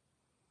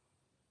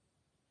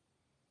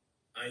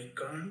I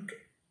can't,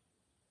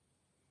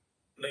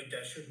 like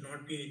there should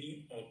not be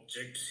any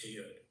objects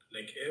here.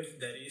 Like if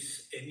there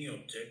is any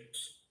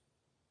objects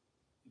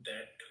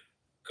that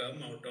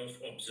come out of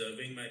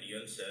observing my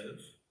real self,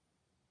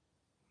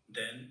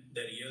 then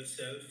the real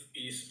self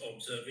is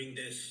observing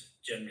this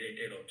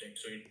generated object.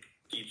 So it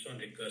keeps on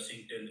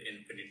recursing till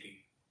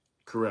infinity.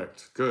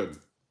 Correct. Good.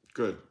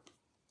 Good.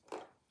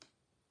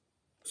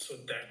 So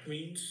that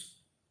means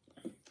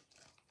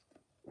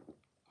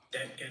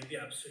there can be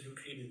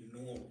absolutely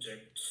no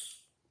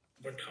objects.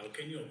 But how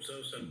can you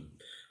observe some?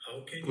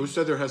 How can Who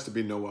said there has to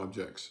be no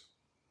objects?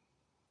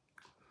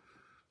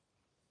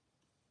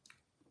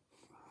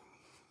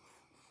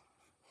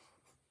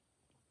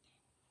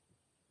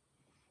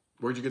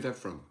 Where'd you get that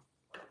from?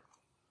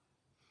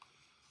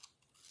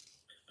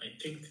 I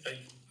think I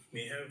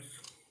may have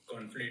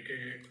conflated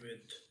it with.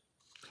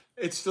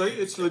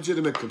 It's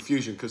legitimate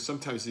confusion because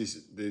sometimes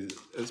these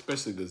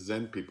especially the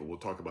Zen people will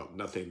talk about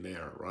nothing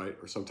there, right?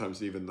 Or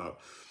sometimes even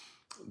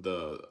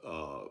the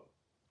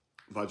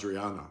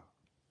Vajrayana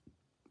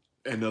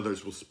and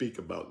others will speak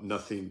about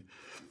nothing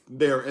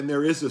there. And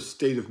there is a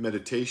state of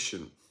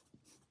meditation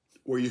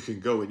where you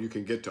can go and you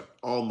can get to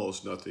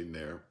almost nothing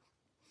there.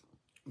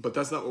 But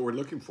that's not what we're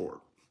looking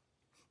for.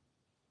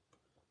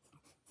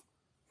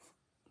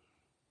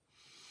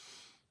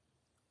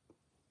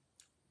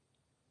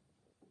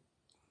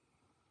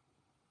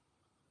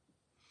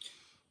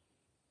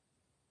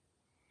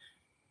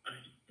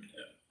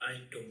 I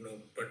don't know,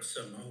 but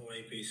somehow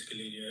I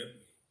basically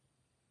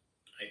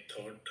I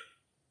thought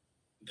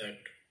that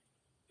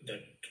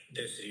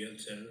this real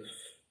self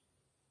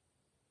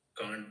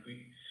can't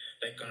be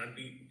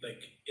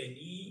like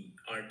any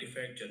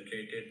artifact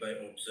generated by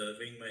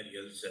observing my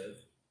real self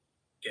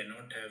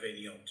cannot have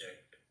any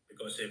object,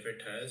 because if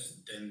it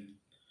has, then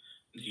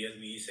real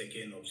me is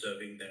again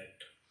observing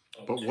that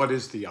object. But what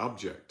is the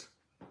object?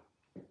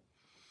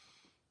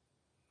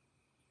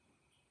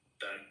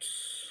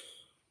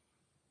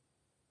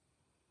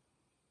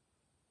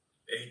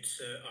 It's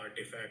an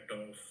artifact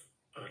of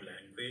our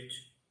language,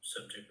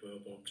 subject,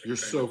 verb, object. You're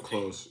so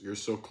close. You're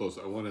so close.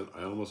 I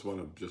almost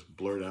want to just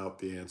blurt out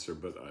the answer,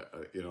 but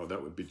I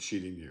that would be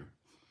cheating you.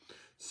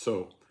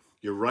 So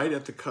you're right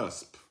at the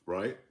cusp,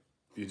 right?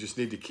 You just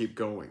need to keep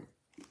going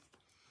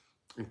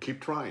and keep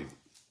trying.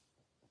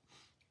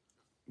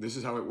 This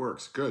is how it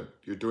works. Good.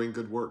 You're doing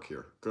good work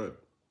here. Good.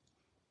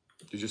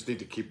 You just need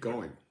to keep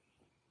going.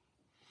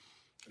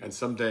 And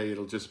someday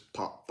it'll just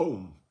pop,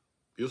 boom.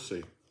 You'll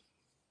see.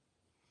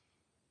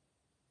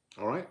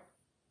 All right?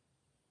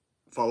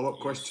 Follow-up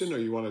question, or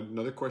you want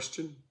another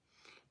question?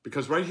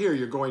 Because right here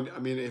you're going, I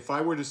mean, if I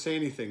were to say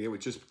anything, it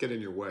would just get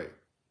in your way.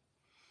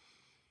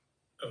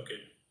 Okay.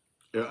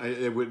 Yeah,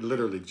 it would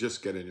literally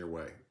just get in your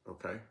way,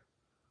 okay?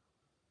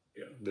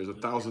 Yeah. There's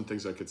 1,000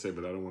 things I could say,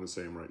 but I don't want to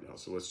say them right now.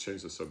 So let's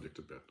change the subject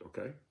a bit,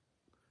 okay?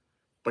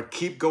 But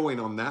keep going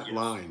on that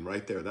line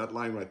right there. That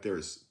line right there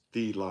is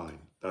the line.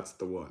 That's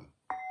the one.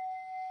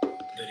 The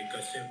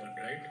recursive one,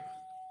 right?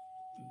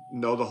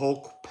 No, the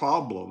whole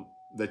problem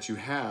that you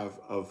have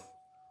of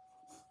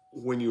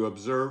when you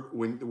observe,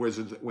 when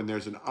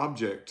there's an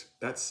object,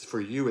 that's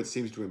for you, it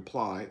seems to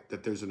imply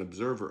that there's an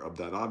observer of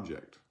that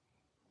object.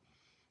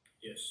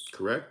 Yes.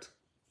 Correct?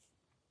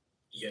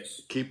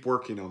 Yes. Keep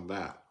working on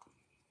that.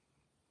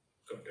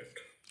 Got it.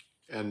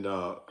 And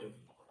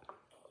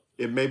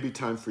it may be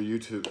time for you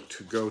to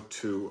go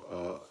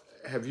to,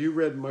 have you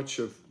read much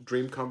of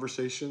Dream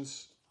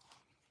Conversations?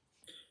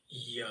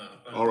 Yeah.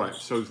 All right.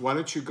 So why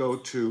don't you go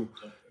to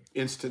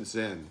Instant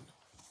Zen?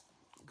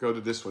 Go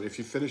to this one. If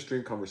you finish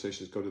Dream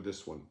Conversations, go to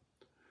this one.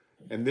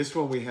 And this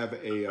one we have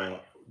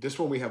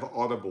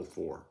Audible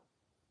for.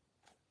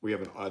 We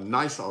have a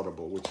nice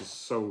Audible, which is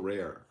so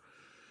rare.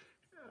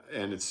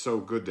 And it's so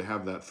good to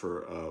have that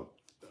for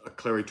a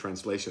Clary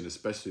translation,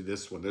 especially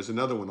this one. There's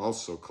another one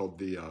also called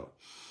the,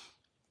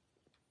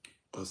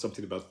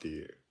 something about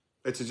the,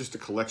 it's just a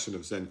collection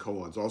of Zen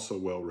koans, also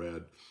well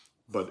read,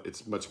 but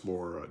it's much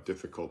more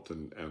difficult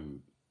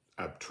and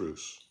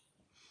abstruse.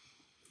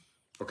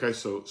 Okay,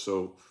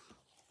 so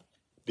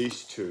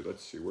these two,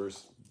 let's see,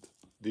 where's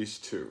these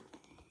two?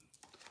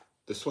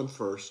 This one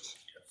first,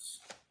 Yes.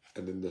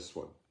 and then this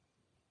one.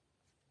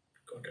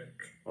 Got it.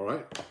 All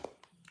right,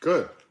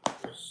 good.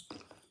 Yes.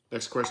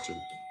 Next question.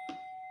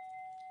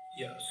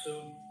 Yeah,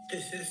 so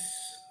this is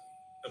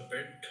a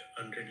bit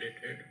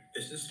unrelated.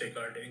 This is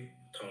regarding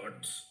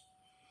thoughts,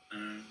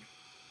 and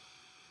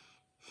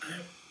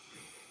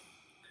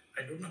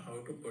I don't know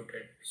how to put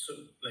it. So,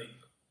 like,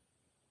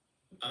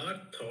 our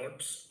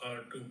thoughts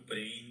are to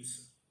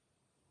brains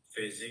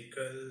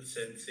physical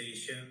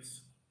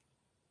sensations,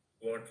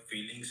 what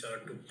feelings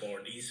are to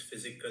body's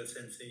physical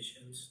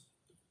sensations.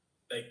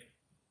 Like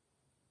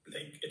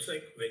it's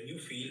like when you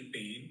feel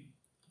pain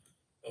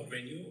or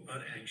when you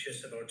are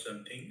anxious about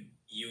something,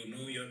 you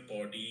know your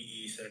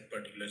body is at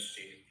particular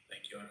state,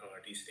 like your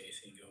heart is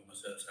racing, your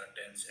muscles are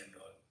tense and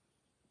all.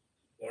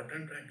 What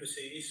I'm trying to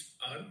say is,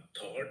 are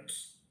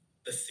thoughts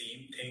the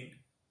same thing,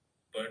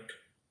 but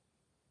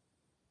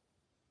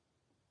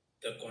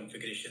the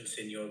configurations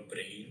in your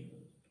brain,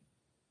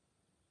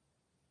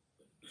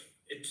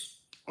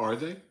 Are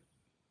they?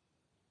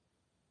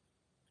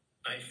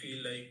 I feel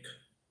like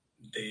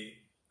they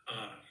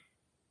are.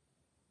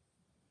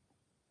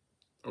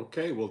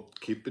 Okay, well,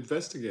 keep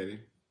investigating.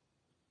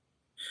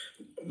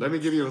 Let me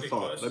give you a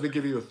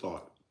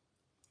thought.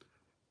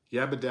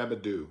 Yabba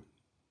dabba do.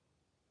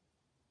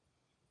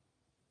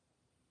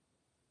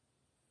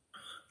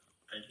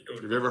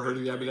 Have you ever heard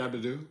of yabba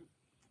dabba do?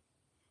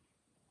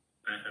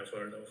 I have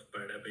heard of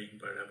bada bing,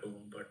 bada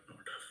boom, but not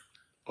of.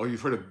 Oh,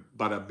 you've heard of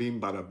bada beam,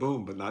 bada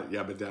boom, but not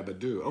yabba dabba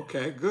do.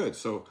 Okay, good.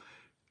 So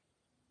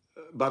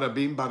bada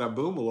beam, bada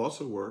boom will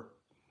also work.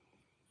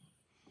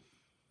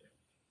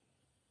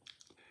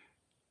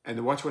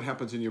 And watch what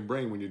happens in your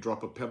brain when you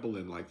drop a pebble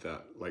in like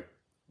that, like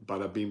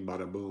bada beam,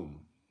 bada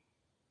boom,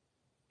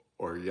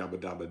 or yabba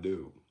dabba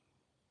do.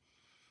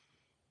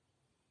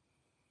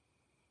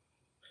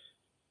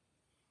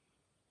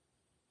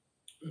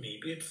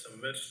 Maybe it's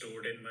somewhere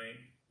stored in my,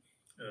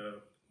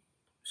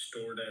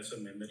 stored as a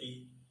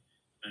memory,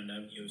 and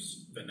I've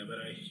used, whenever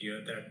I hear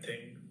that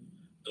thing,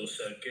 those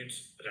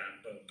circuits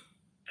ramp up.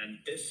 And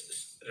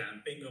this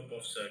ramping up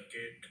of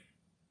circuit,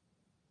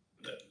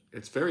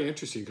 it's very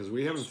interesting because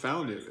we haven't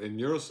found it. In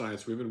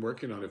neuroscience, we've been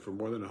working on it for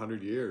more than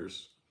 100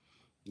 years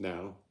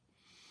now.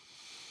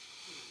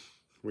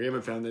 We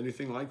haven't found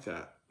anything like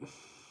that.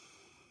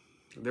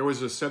 There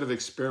was a set of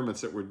experiments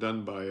that were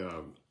done by,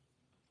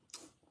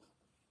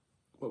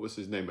 what was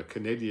his name? A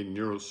Canadian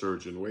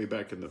neurosurgeon way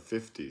back in the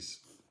 50s,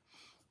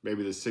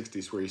 maybe the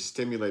 60s, where he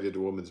stimulated a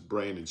woman's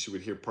brain and she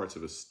would hear parts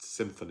of a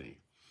symphony.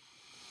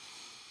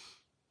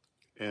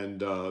 And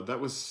that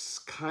was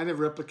kind of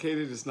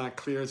replicated. It's not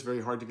clear. It's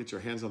very hard to get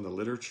your hands on the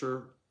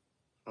literature.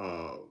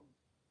 But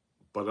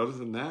other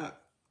than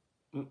that,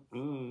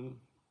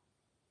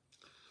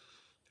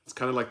 it's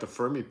kind of like the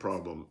Fermi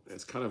problem.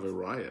 It's kind of a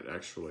riot,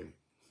 actually.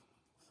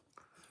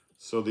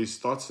 So these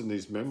thoughts and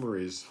these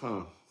memories,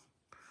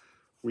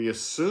 we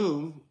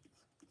assume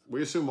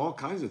all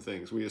kinds of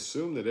things. We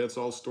assume that it's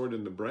all stored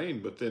in the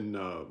brain, but then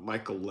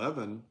Michael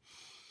Levin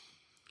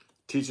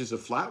teaches a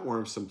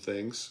flatworm some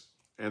things,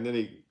 and then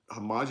he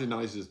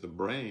homogenizes the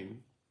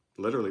brain,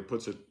 literally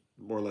puts it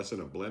more or less in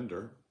a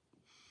blender,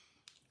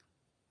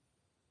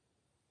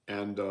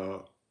 and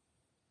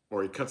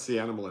or he cuts the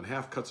animal in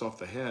half, cuts off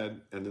the head,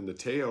 and then the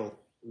tail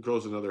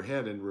grows another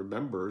head and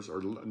remembers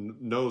or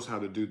knows how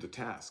to do the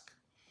task.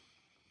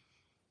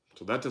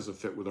 So that doesn't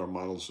fit with our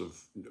models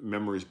of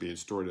memories being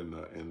stored in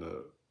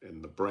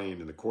the brain,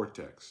 in the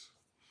cortex.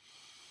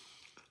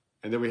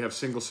 And then we have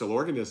single cell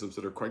organisms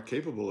that are quite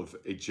capable of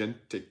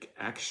agentic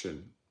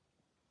action,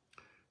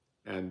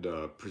 and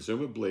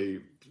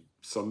presumably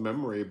some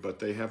memory, but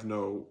they have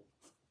no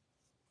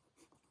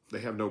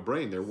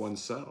brain. They're one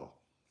cell.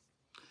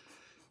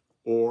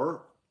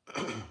 Or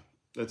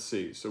let's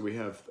see. So we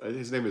have,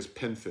 his name is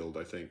Penfield,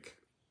 I think.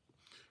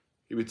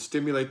 He would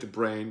stimulate the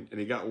brain, and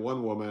he got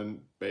one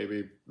woman,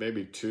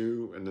 maybe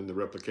two, and then the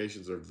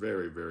replications are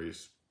very, very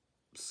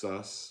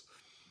sus,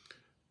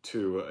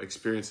 to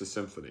experience a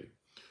symphony.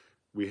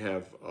 We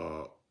have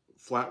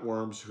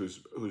flatworms whose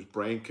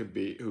brain can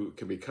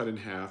be cut in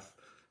half,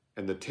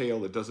 and the tail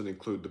that doesn't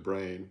include the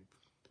brain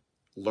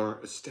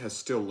has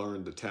still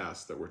learned the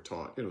tasks that were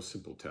taught,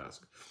 simple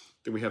tasks.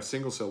 Then we have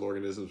single cell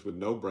organisms with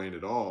no brain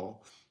at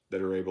all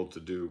that are able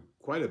to do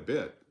quite a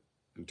bit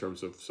in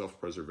terms of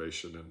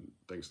self-preservation and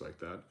things like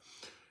that.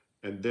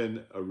 And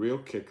then a real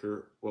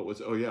kicker,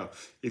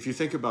 if you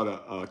think about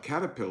a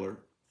caterpillar,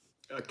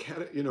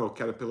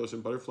 caterpillars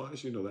and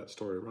butterflies, you know that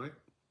story, right?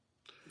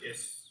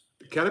 Yes.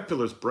 The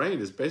caterpillar's brain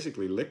is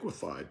basically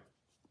liquefied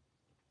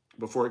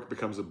before it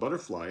becomes a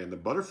butterfly, and the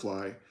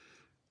butterfly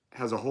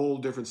has a whole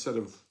different set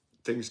of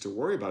things to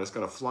worry about. It's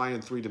got to fly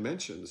in 3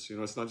 dimensions.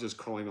 It's not just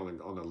crawling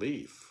on a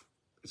leaf.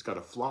 It's got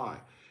to fly,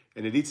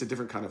 and it eats a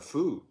different kind of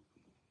food.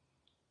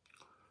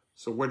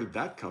 So where did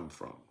that come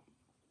from?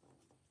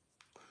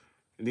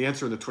 And the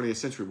answer in the 20th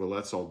century, well,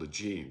 that's all the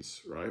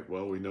genes, right?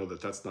 Well, we know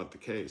that that's not the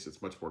case.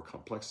 It's much more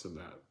complex than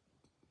that.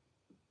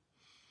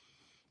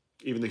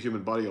 Even the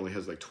human body only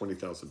has like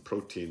 20,000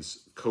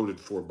 proteins coded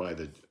for by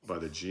the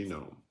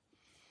genome.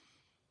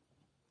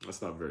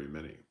 That's not very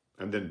many.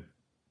 And then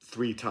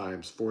 3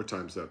 times, 4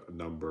 times that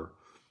number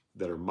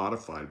that are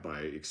modified by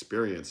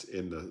experience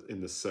in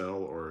the cell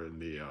or in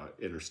the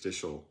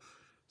interstitial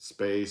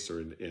space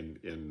or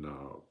in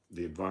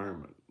the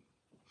environment.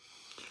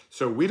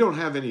 So we don't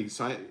have any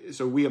science.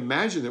 So we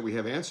imagine that we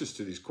have answers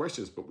to these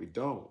questions, but we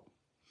don't.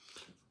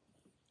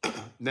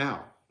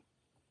 Now,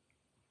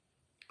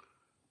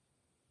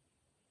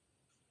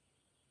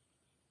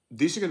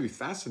 these are going to be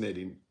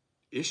fascinating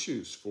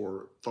issues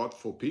for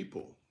thoughtful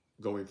people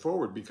going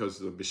forward, because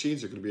the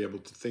machines are going to be able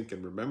to think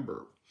and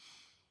remember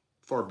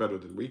far better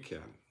than we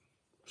can.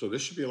 So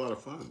this should be a lot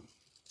of fun.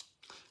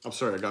 I'm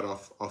sorry, I got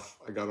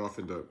off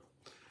into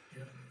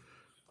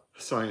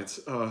science.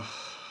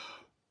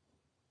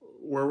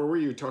 Where were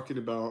you talking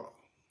about?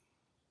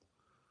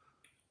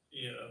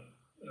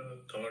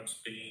 Thoughts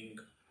being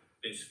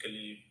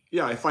basically.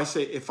 Yeah, if I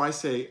say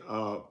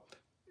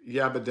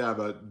yabba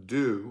dabba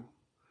do,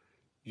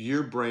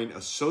 your brain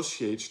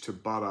associates to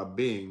bada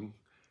bing,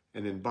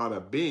 and then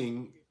bada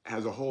bing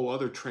has a whole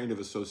other train of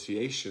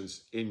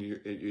associations and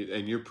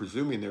you're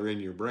presuming they're in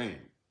your brain,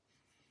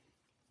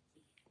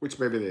 which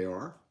maybe they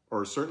are,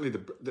 or certainly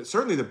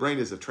the brain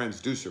is a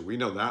transducer. We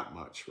know that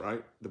much,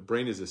 right? The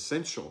brain is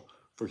essential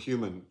for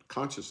human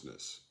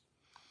consciousness.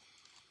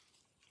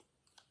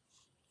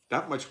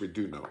 That much we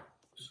do know.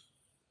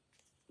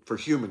 For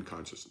human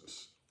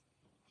consciousness,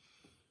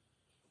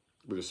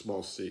 with a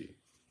small c.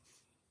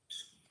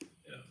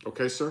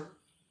 Okay, sir?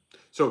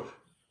 So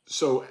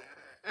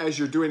as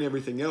you're doing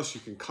everything else, you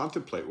can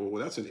contemplate,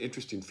 well, that's an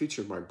interesting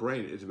feature of my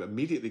brain. It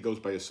immediately goes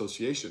by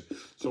association.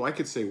 So I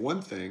could say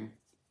one thing,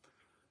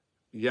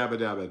 yabba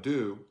dabba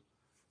do,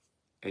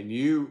 and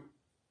you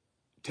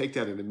take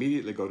that and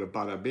immediately go to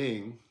bada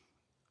bing,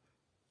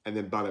 and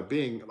then bada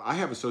bing. I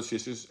have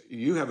associations,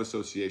 you have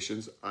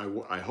associations.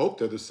 I hope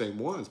they're the same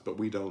ones, but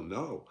we don't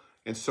know.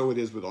 And so it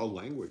is with all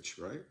language,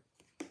 right?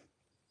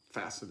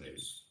 Fascinating.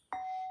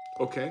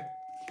 Okay,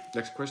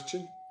 next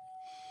question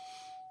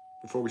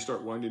before we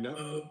start winding up.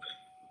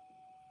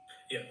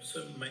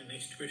 So my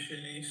next question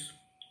is,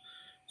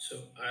 so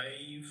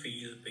I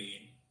feel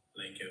pain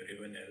like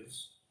everyone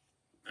else,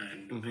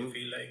 and I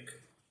feel like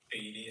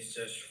pain is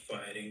just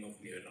firing of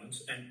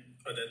neurons and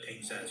other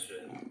things as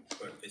well,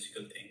 but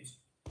physical things,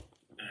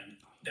 and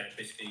that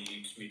basically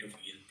leads me to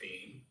feel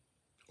pain.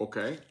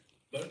 Okay.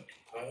 But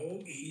how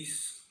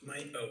is my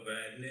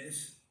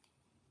awareness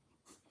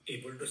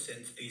able to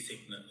sense these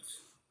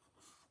signals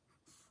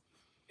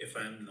if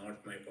I'm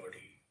not my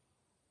body?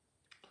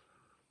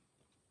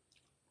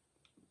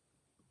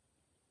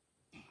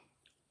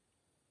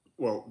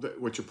 Well,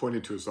 what you're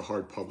pointing to is the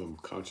hard problem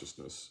of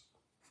consciousness.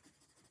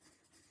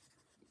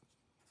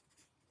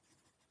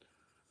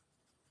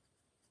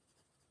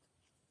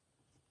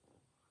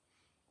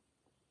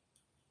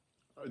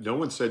 No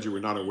one said you were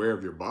not aware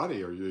of your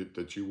body, or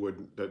that you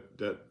wouldn't,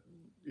 that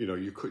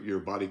your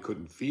body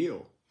couldn't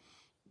feel,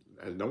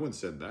 and no one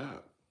said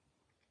that.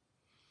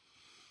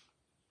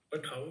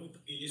 But how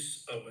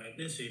is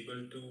awareness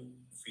able to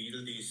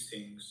feel these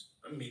things?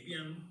 Maybe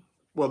I'm.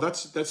 Well,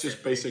 that's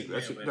just basic.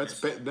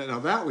 Now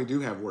that we do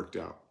have worked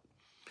out.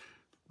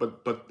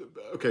 But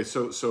okay,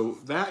 so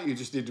that you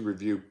just need to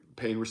review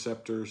pain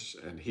receptors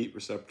and heat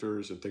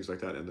receptors and things like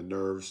that, and the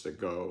nerves that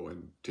go,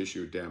 and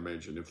tissue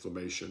damage and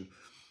inflammation.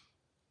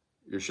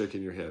 You're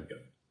shaking your head.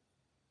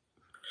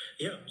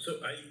 Yeah, so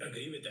I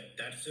agree with that.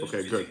 That's just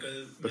Okay, good.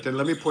 physical But then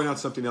let me point out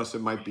manifestation. something else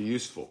that might be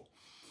useful.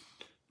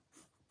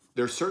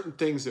 There are certain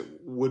things that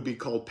would be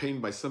called pain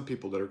by some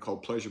people that are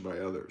called pleasure by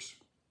others.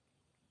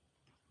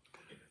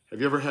 Have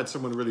you ever had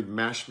someone really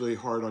mash really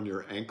hard on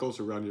your ankles,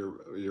 around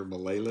your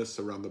malleolus,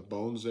 around the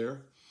bones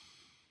there?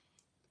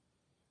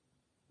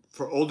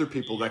 For older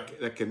people, Yeah,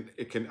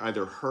 it can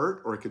either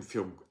hurt or it can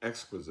feel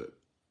exquisite.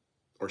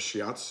 Or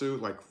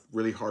shiatsu, like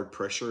really hard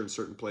pressure in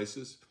certain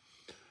places.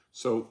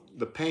 So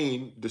the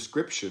pain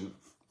description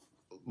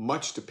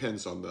much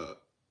depends on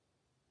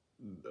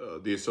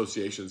the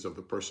associations of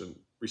the person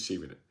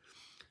receiving it.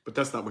 But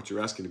that's not what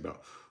you're asking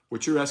about.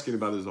 What you're asking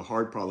about is the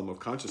hard problem of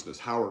consciousness.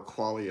 How are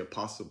qualia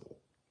possible?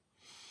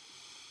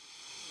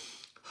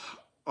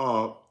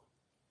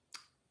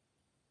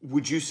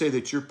 Would you say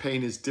that your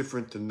pain is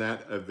different than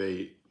that of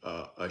a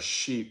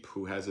sheep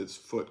who has its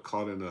foot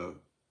caught in a,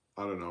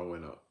 I don't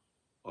know,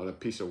 on a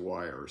piece of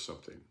wire or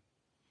something?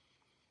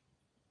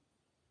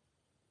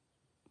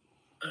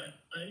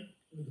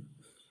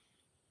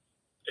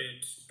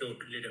 it's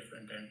totally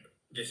different. And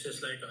this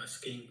is like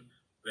asking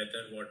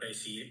whether what I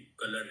see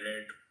color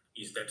red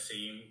is that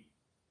same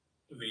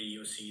way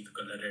you see the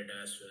color red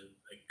as well.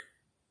 Like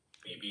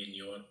maybe in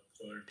your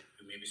world,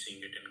 you may be seeing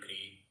it in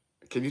green.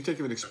 Can you think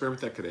of an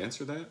experiment that could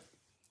answer that?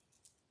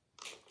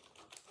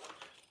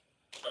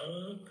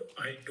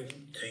 I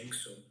don't think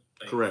so.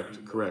 Like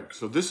Correct, correct.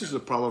 So this is a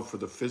problem for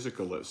the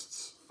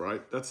physicalists,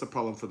 right? That's a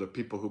problem for the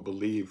people who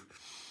believe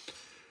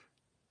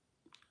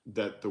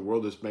that the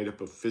world is made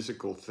up of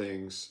physical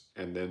things,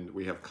 and then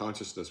we have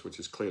consciousness, which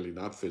is clearly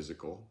not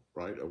physical,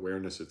 right?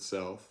 Awareness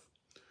itself.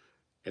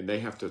 And they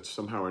have to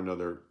somehow or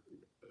another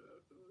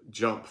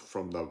jump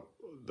from the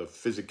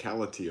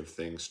physicality of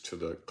things to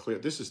the clear.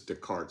 This is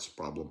Descartes'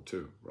 problem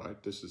too,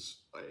 right? This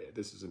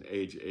is an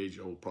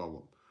age-old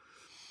problem.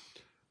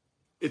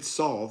 It's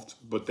solved,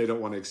 but they don't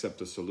want to accept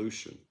the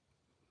solution.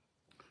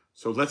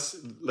 So let's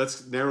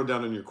narrow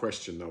down on your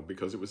question though,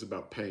 because it was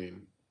about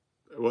pain.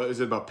 Well,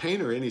 is it about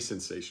pain or any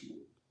sensation?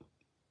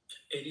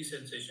 Any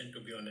sensation,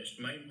 to be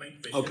honest. My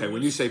question Okay, when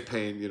was, you say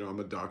pain, you know,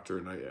 I'm a doctor,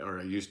 and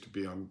I used to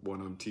be on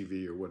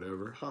TV or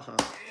whatever. Haha.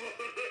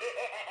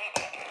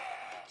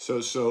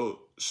 So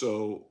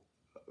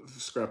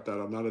scrap that.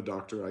 I'm not a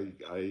doctor.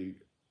 I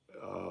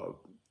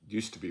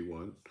used to be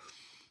one.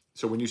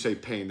 So when you say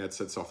pain, that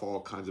sets off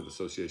all kinds of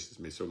associations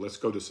with me. So let's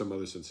go to some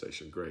other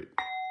sensation. Great.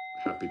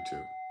 Happy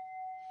to.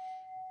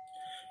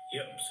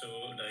 yeah, so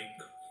like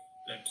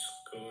let's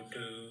go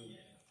to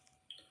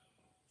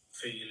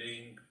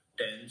feeling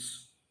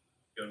tense,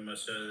 your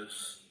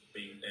muscles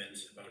being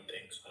tense about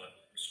things or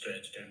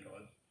stretched and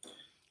all.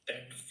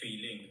 That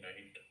feeling,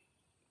 right?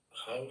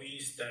 How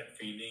is that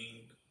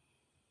feeling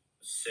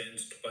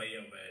sensed by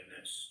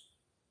awareness?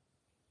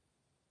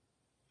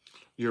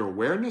 Your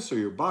awareness or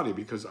your body?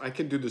 Because I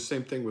can do the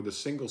same thing with a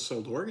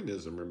single-celled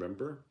organism,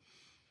 remember?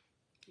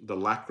 The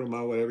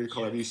lacrima, whatever you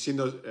call it. Have you seen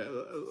those?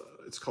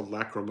 It's called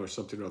lacrima or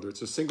something or other.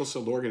 It's a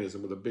single-celled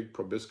organism with a big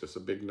proboscis, a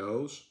big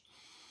nose.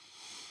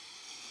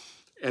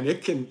 And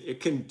it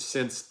can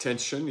sense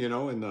tension, you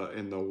know,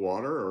 in the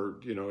water, or,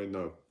 you know,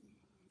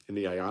 in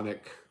the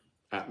ionic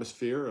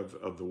atmosphere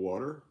of the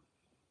water.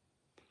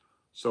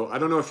 So I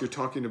don't know if you're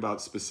talking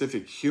about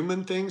specific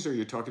human things or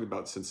you're talking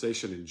about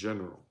sensation in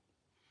general.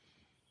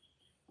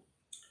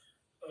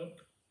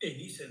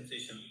 Any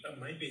sensation.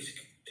 My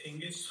basic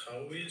thing is,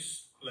 how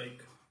is,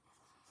 like,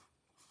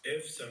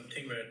 if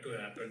something were to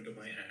happen to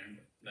my hand,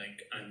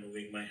 like I'm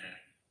moving my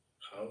hand,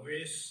 how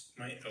is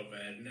my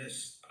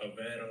awareness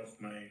aware of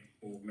my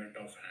movement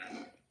of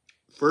hand?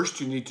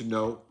 First, you need to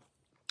know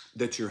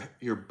that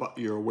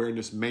your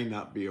awareness may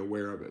not be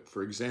aware of it.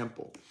 For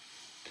example,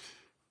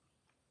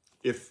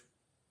 if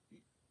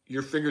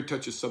your finger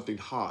touches something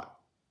hot,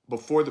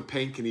 before the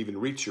pain can even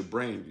reach your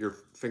brain, your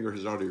finger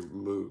has already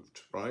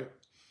moved, right?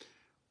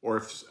 Or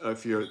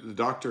if the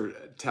doctor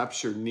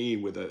taps your knee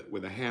with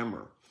a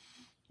hammer,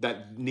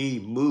 that knee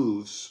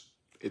moves,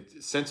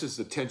 it senses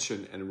the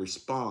tension and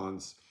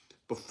responds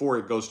before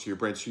it goes to your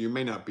brain. So you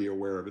may not be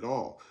aware of it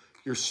all.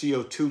 Your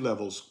CO2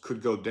 levels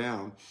could go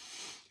down,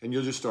 and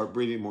you'll just start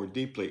breathing more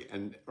deeply,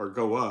 or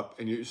go up,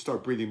 and you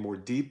start breathing more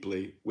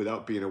deeply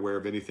without being aware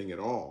of anything at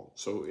all.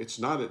 So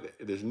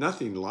there's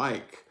nothing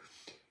like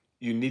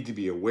you need to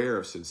be aware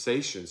of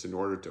sensations in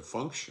order to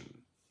function.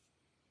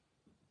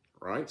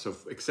 Right? So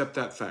accept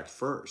that fact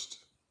first.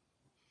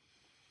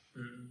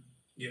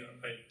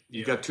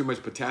 You got too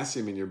much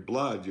potassium in your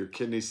blood. Your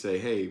kidneys say,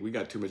 "Hey, we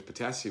got too much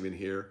potassium in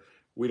here.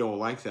 We don't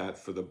like that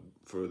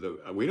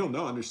we don't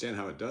understand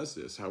how it does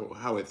this,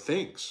 how it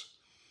thinks."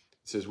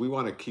 It says, "We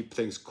want to keep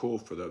things cool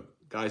for the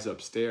guys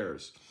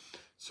upstairs.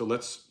 So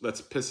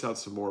let's piss out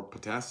some more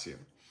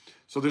potassium."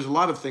 So there's a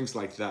lot of things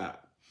like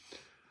that.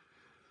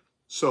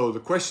 So the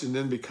question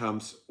then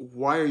becomes,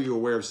 why are you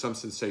aware of some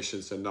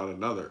sensations and not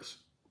in others?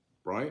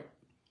 Right?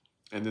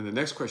 And then the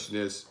next question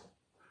is,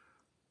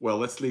 Well,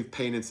 let's leave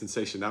pain and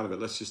sensation out of it.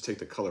 Let's just take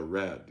the color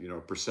red, you know,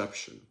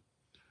 perception.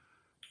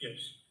 Yes.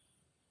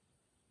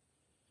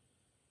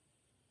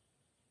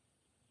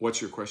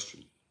 What's your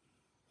question?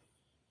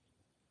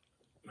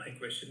 My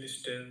question is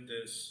still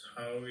this: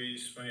 how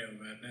is my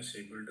awareness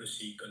able to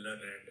see color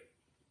red?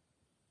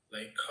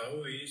 Like,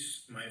 how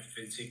is my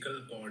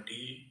physical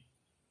body?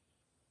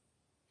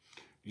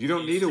 You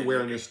don't need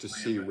awareness to My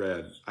see red.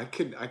 awareness. I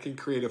can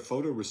create a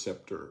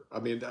photoreceptor. I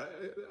mean,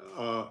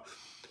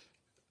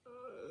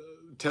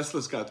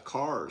 Tesla's got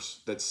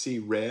cars that see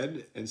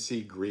red and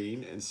see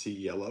green and see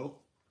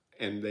yellow,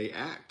 and they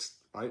act,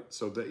 right?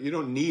 So that you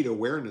don't need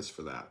awareness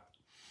for that.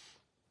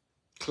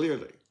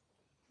 Clearly.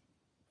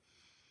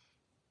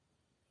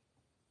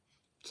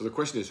 So the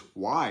question is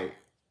why?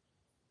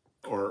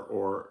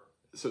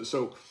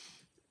 So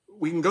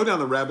we can go down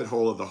the rabbit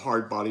hole of the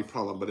hard body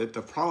problem, but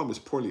the problem is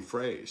poorly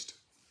phrased,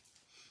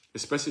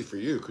 especially for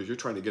you, because you're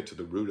trying to get to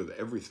the root of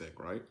everything,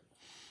 right?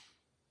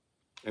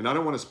 And I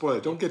don't want to spoil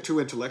it. Don't get too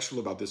intellectual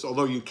about this,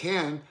 although you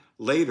can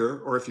later,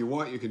 or if you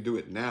want, you can do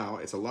it now.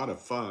 It's a lot of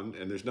fun,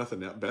 and there's nothing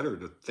better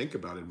to think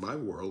about in my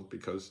world,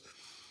 because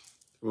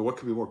I mean, what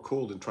could be more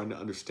cool than trying to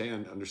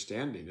understand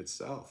understanding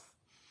itself,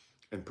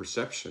 and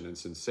perception and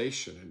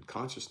sensation and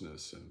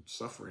consciousness and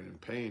suffering and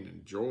pain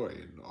and joy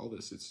and all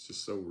this. It's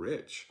just so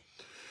rich.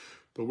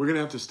 But we're going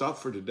to have to stop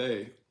for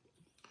today.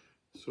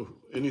 So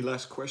any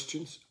last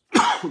questions?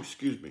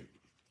 Excuse me.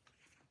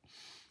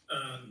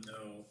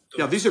 No.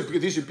 Yeah, these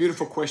are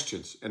beautiful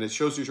questions, and it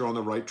shows that you're on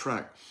the right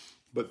track.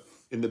 But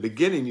in the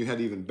beginning, you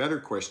had even better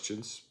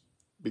questions,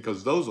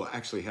 because those will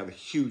actually have a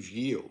huge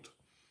yield,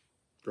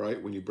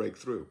 right? When you break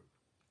through,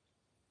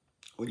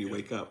 when you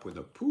wake up with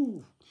a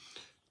poof,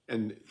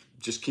 and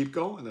just keep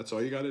going. That's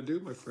all you got to do,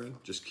 my friend.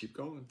 Just keep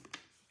going.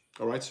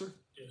 All right, sir?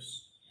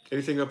 Yes.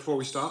 Anything up before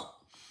we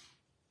stop?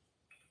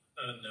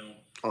 No.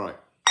 All right.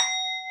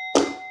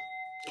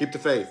 Keep the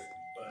faith.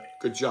 Bye.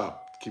 Good job.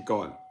 Keep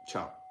going.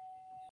 Ciao.